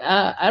I was like,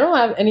 I don't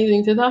have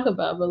anything to talk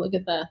about, but look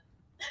at that.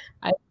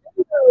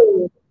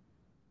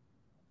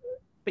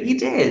 But you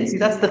did. See,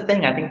 that's the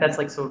thing. I think that's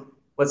like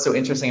what's so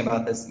interesting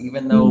about this,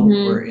 even though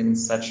we're in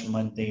such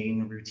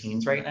mundane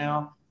routines right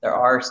now, there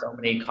are so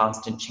many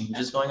constant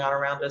changes going on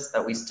around us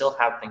that we still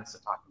have things to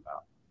talk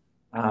about.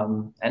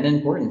 And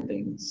important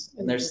things.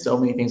 And there's so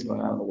many things going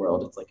on in the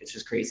world. It's like, it's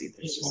just crazy.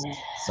 There's just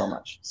so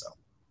much.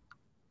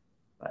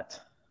 But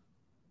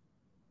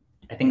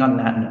I think on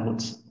that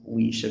note,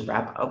 we should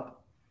wrap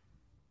up.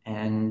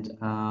 And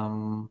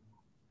I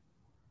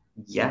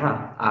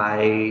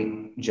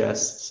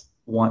just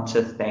want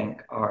to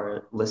thank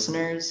our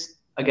listeners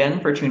again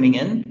for tuning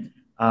in.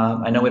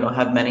 I know we don't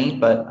have many,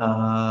 but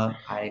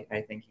I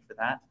thank you for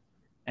that.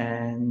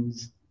 And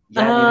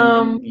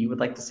you would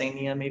like to say,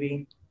 Nia,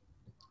 maybe?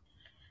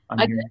 No,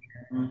 that's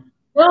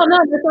not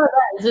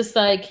that. It's just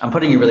like I'm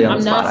putting you really on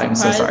the spot. I'm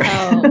so sorry.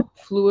 How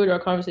fluid our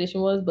conversation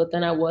was, but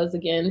then I was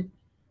again.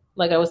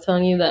 Like I was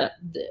telling you that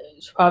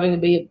it's probably going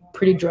to be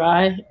pretty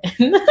dry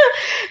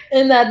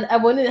and that I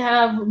wouldn't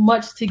have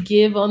much to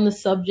give on the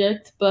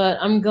subject, but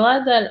I'm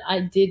glad that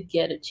I did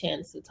get a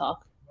chance to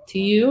talk to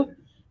you.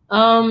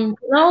 Not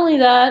only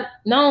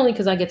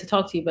because I get to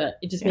talk to you, but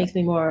it just makes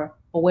me more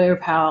aware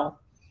of how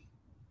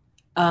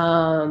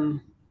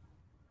I'm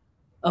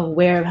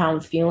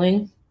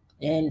feeling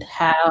and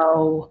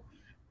how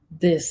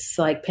this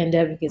like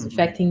pandemic is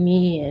affecting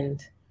me and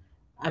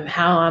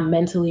how I'm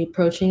mentally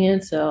approaching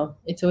it. So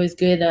it's always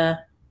good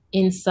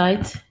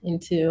insight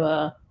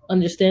into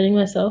understanding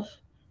myself.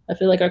 I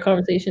feel like our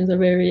conversations are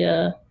very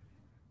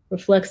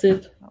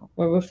reflective.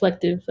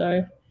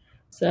 Sorry.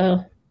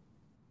 So.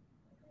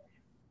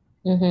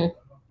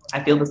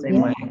 I feel the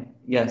same way.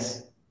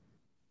 Yes.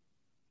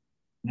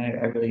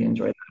 I really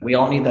enjoy that. We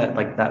all need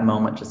that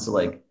moment just to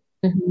like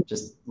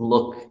just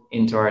look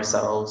into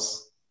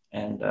ourselves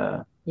and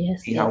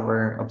see how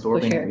we're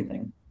absorbing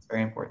everything. It's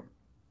very important.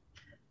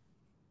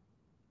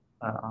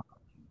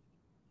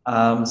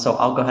 So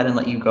I'll go ahead and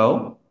let you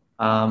go.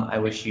 I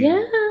wish you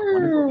a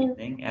wonderful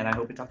evening, and I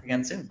hope we talk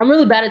again soon. I'm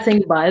really bad at saying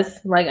goodbyes.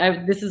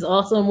 Like this is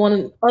also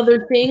one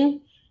other thing.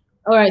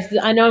 All right,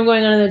 so I know I'm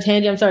going on another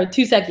tangent. I'm sorry.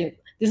 2 seconds.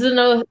 This is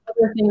another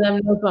thing that I'm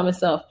noticing about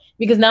myself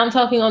because now I'm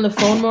talking on the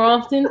phone more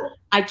often.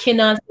 I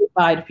cannot say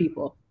bye to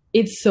people.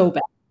 It's so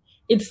bad.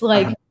 It's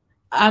like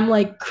I'm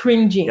like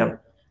cringing.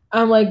 Yep.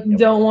 I'm like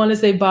don't want to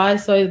say bye,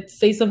 so I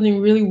say something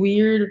really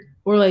weird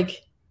or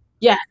like.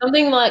 Yeah,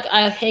 something like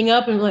I hang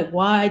up and I'm like,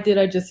 why did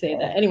I just say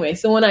that? Anyway,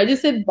 so when I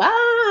just said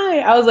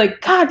bye, I was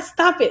like, God,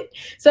 stop it.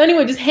 So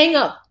anyway, just hang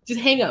up. Just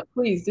hang up,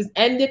 please. Just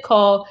end the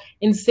call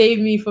and save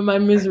me from my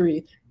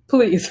misery,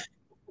 please.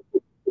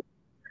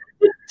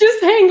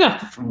 Just hang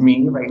up. For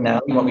me right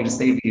now, you want me to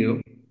save you?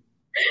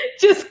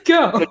 Just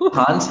go. Good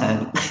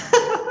content.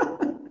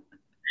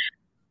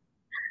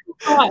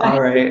 All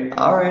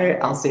right.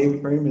 I'll save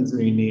you from your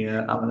misery,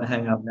 Nia. I'm going to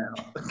hang up now.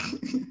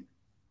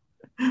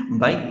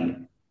 Bye.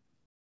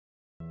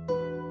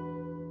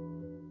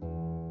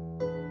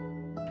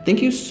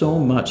 Thank you so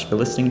much for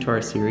listening to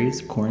our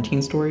series,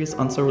 Quarantine Stories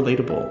on So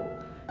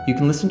Relatable. You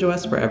can listen to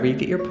us wherever you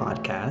get your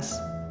podcasts.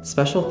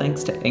 Special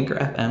thanks to Anchor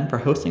FM for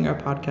hosting our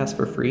podcast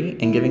for free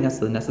and giving us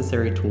the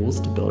necessary tools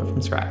to build it from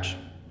scratch.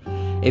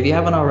 If you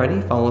haven't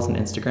already, follow us on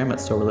Instagram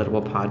at So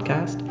Relatable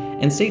Podcast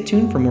and stay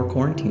tuned for more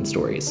quarantine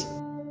stories.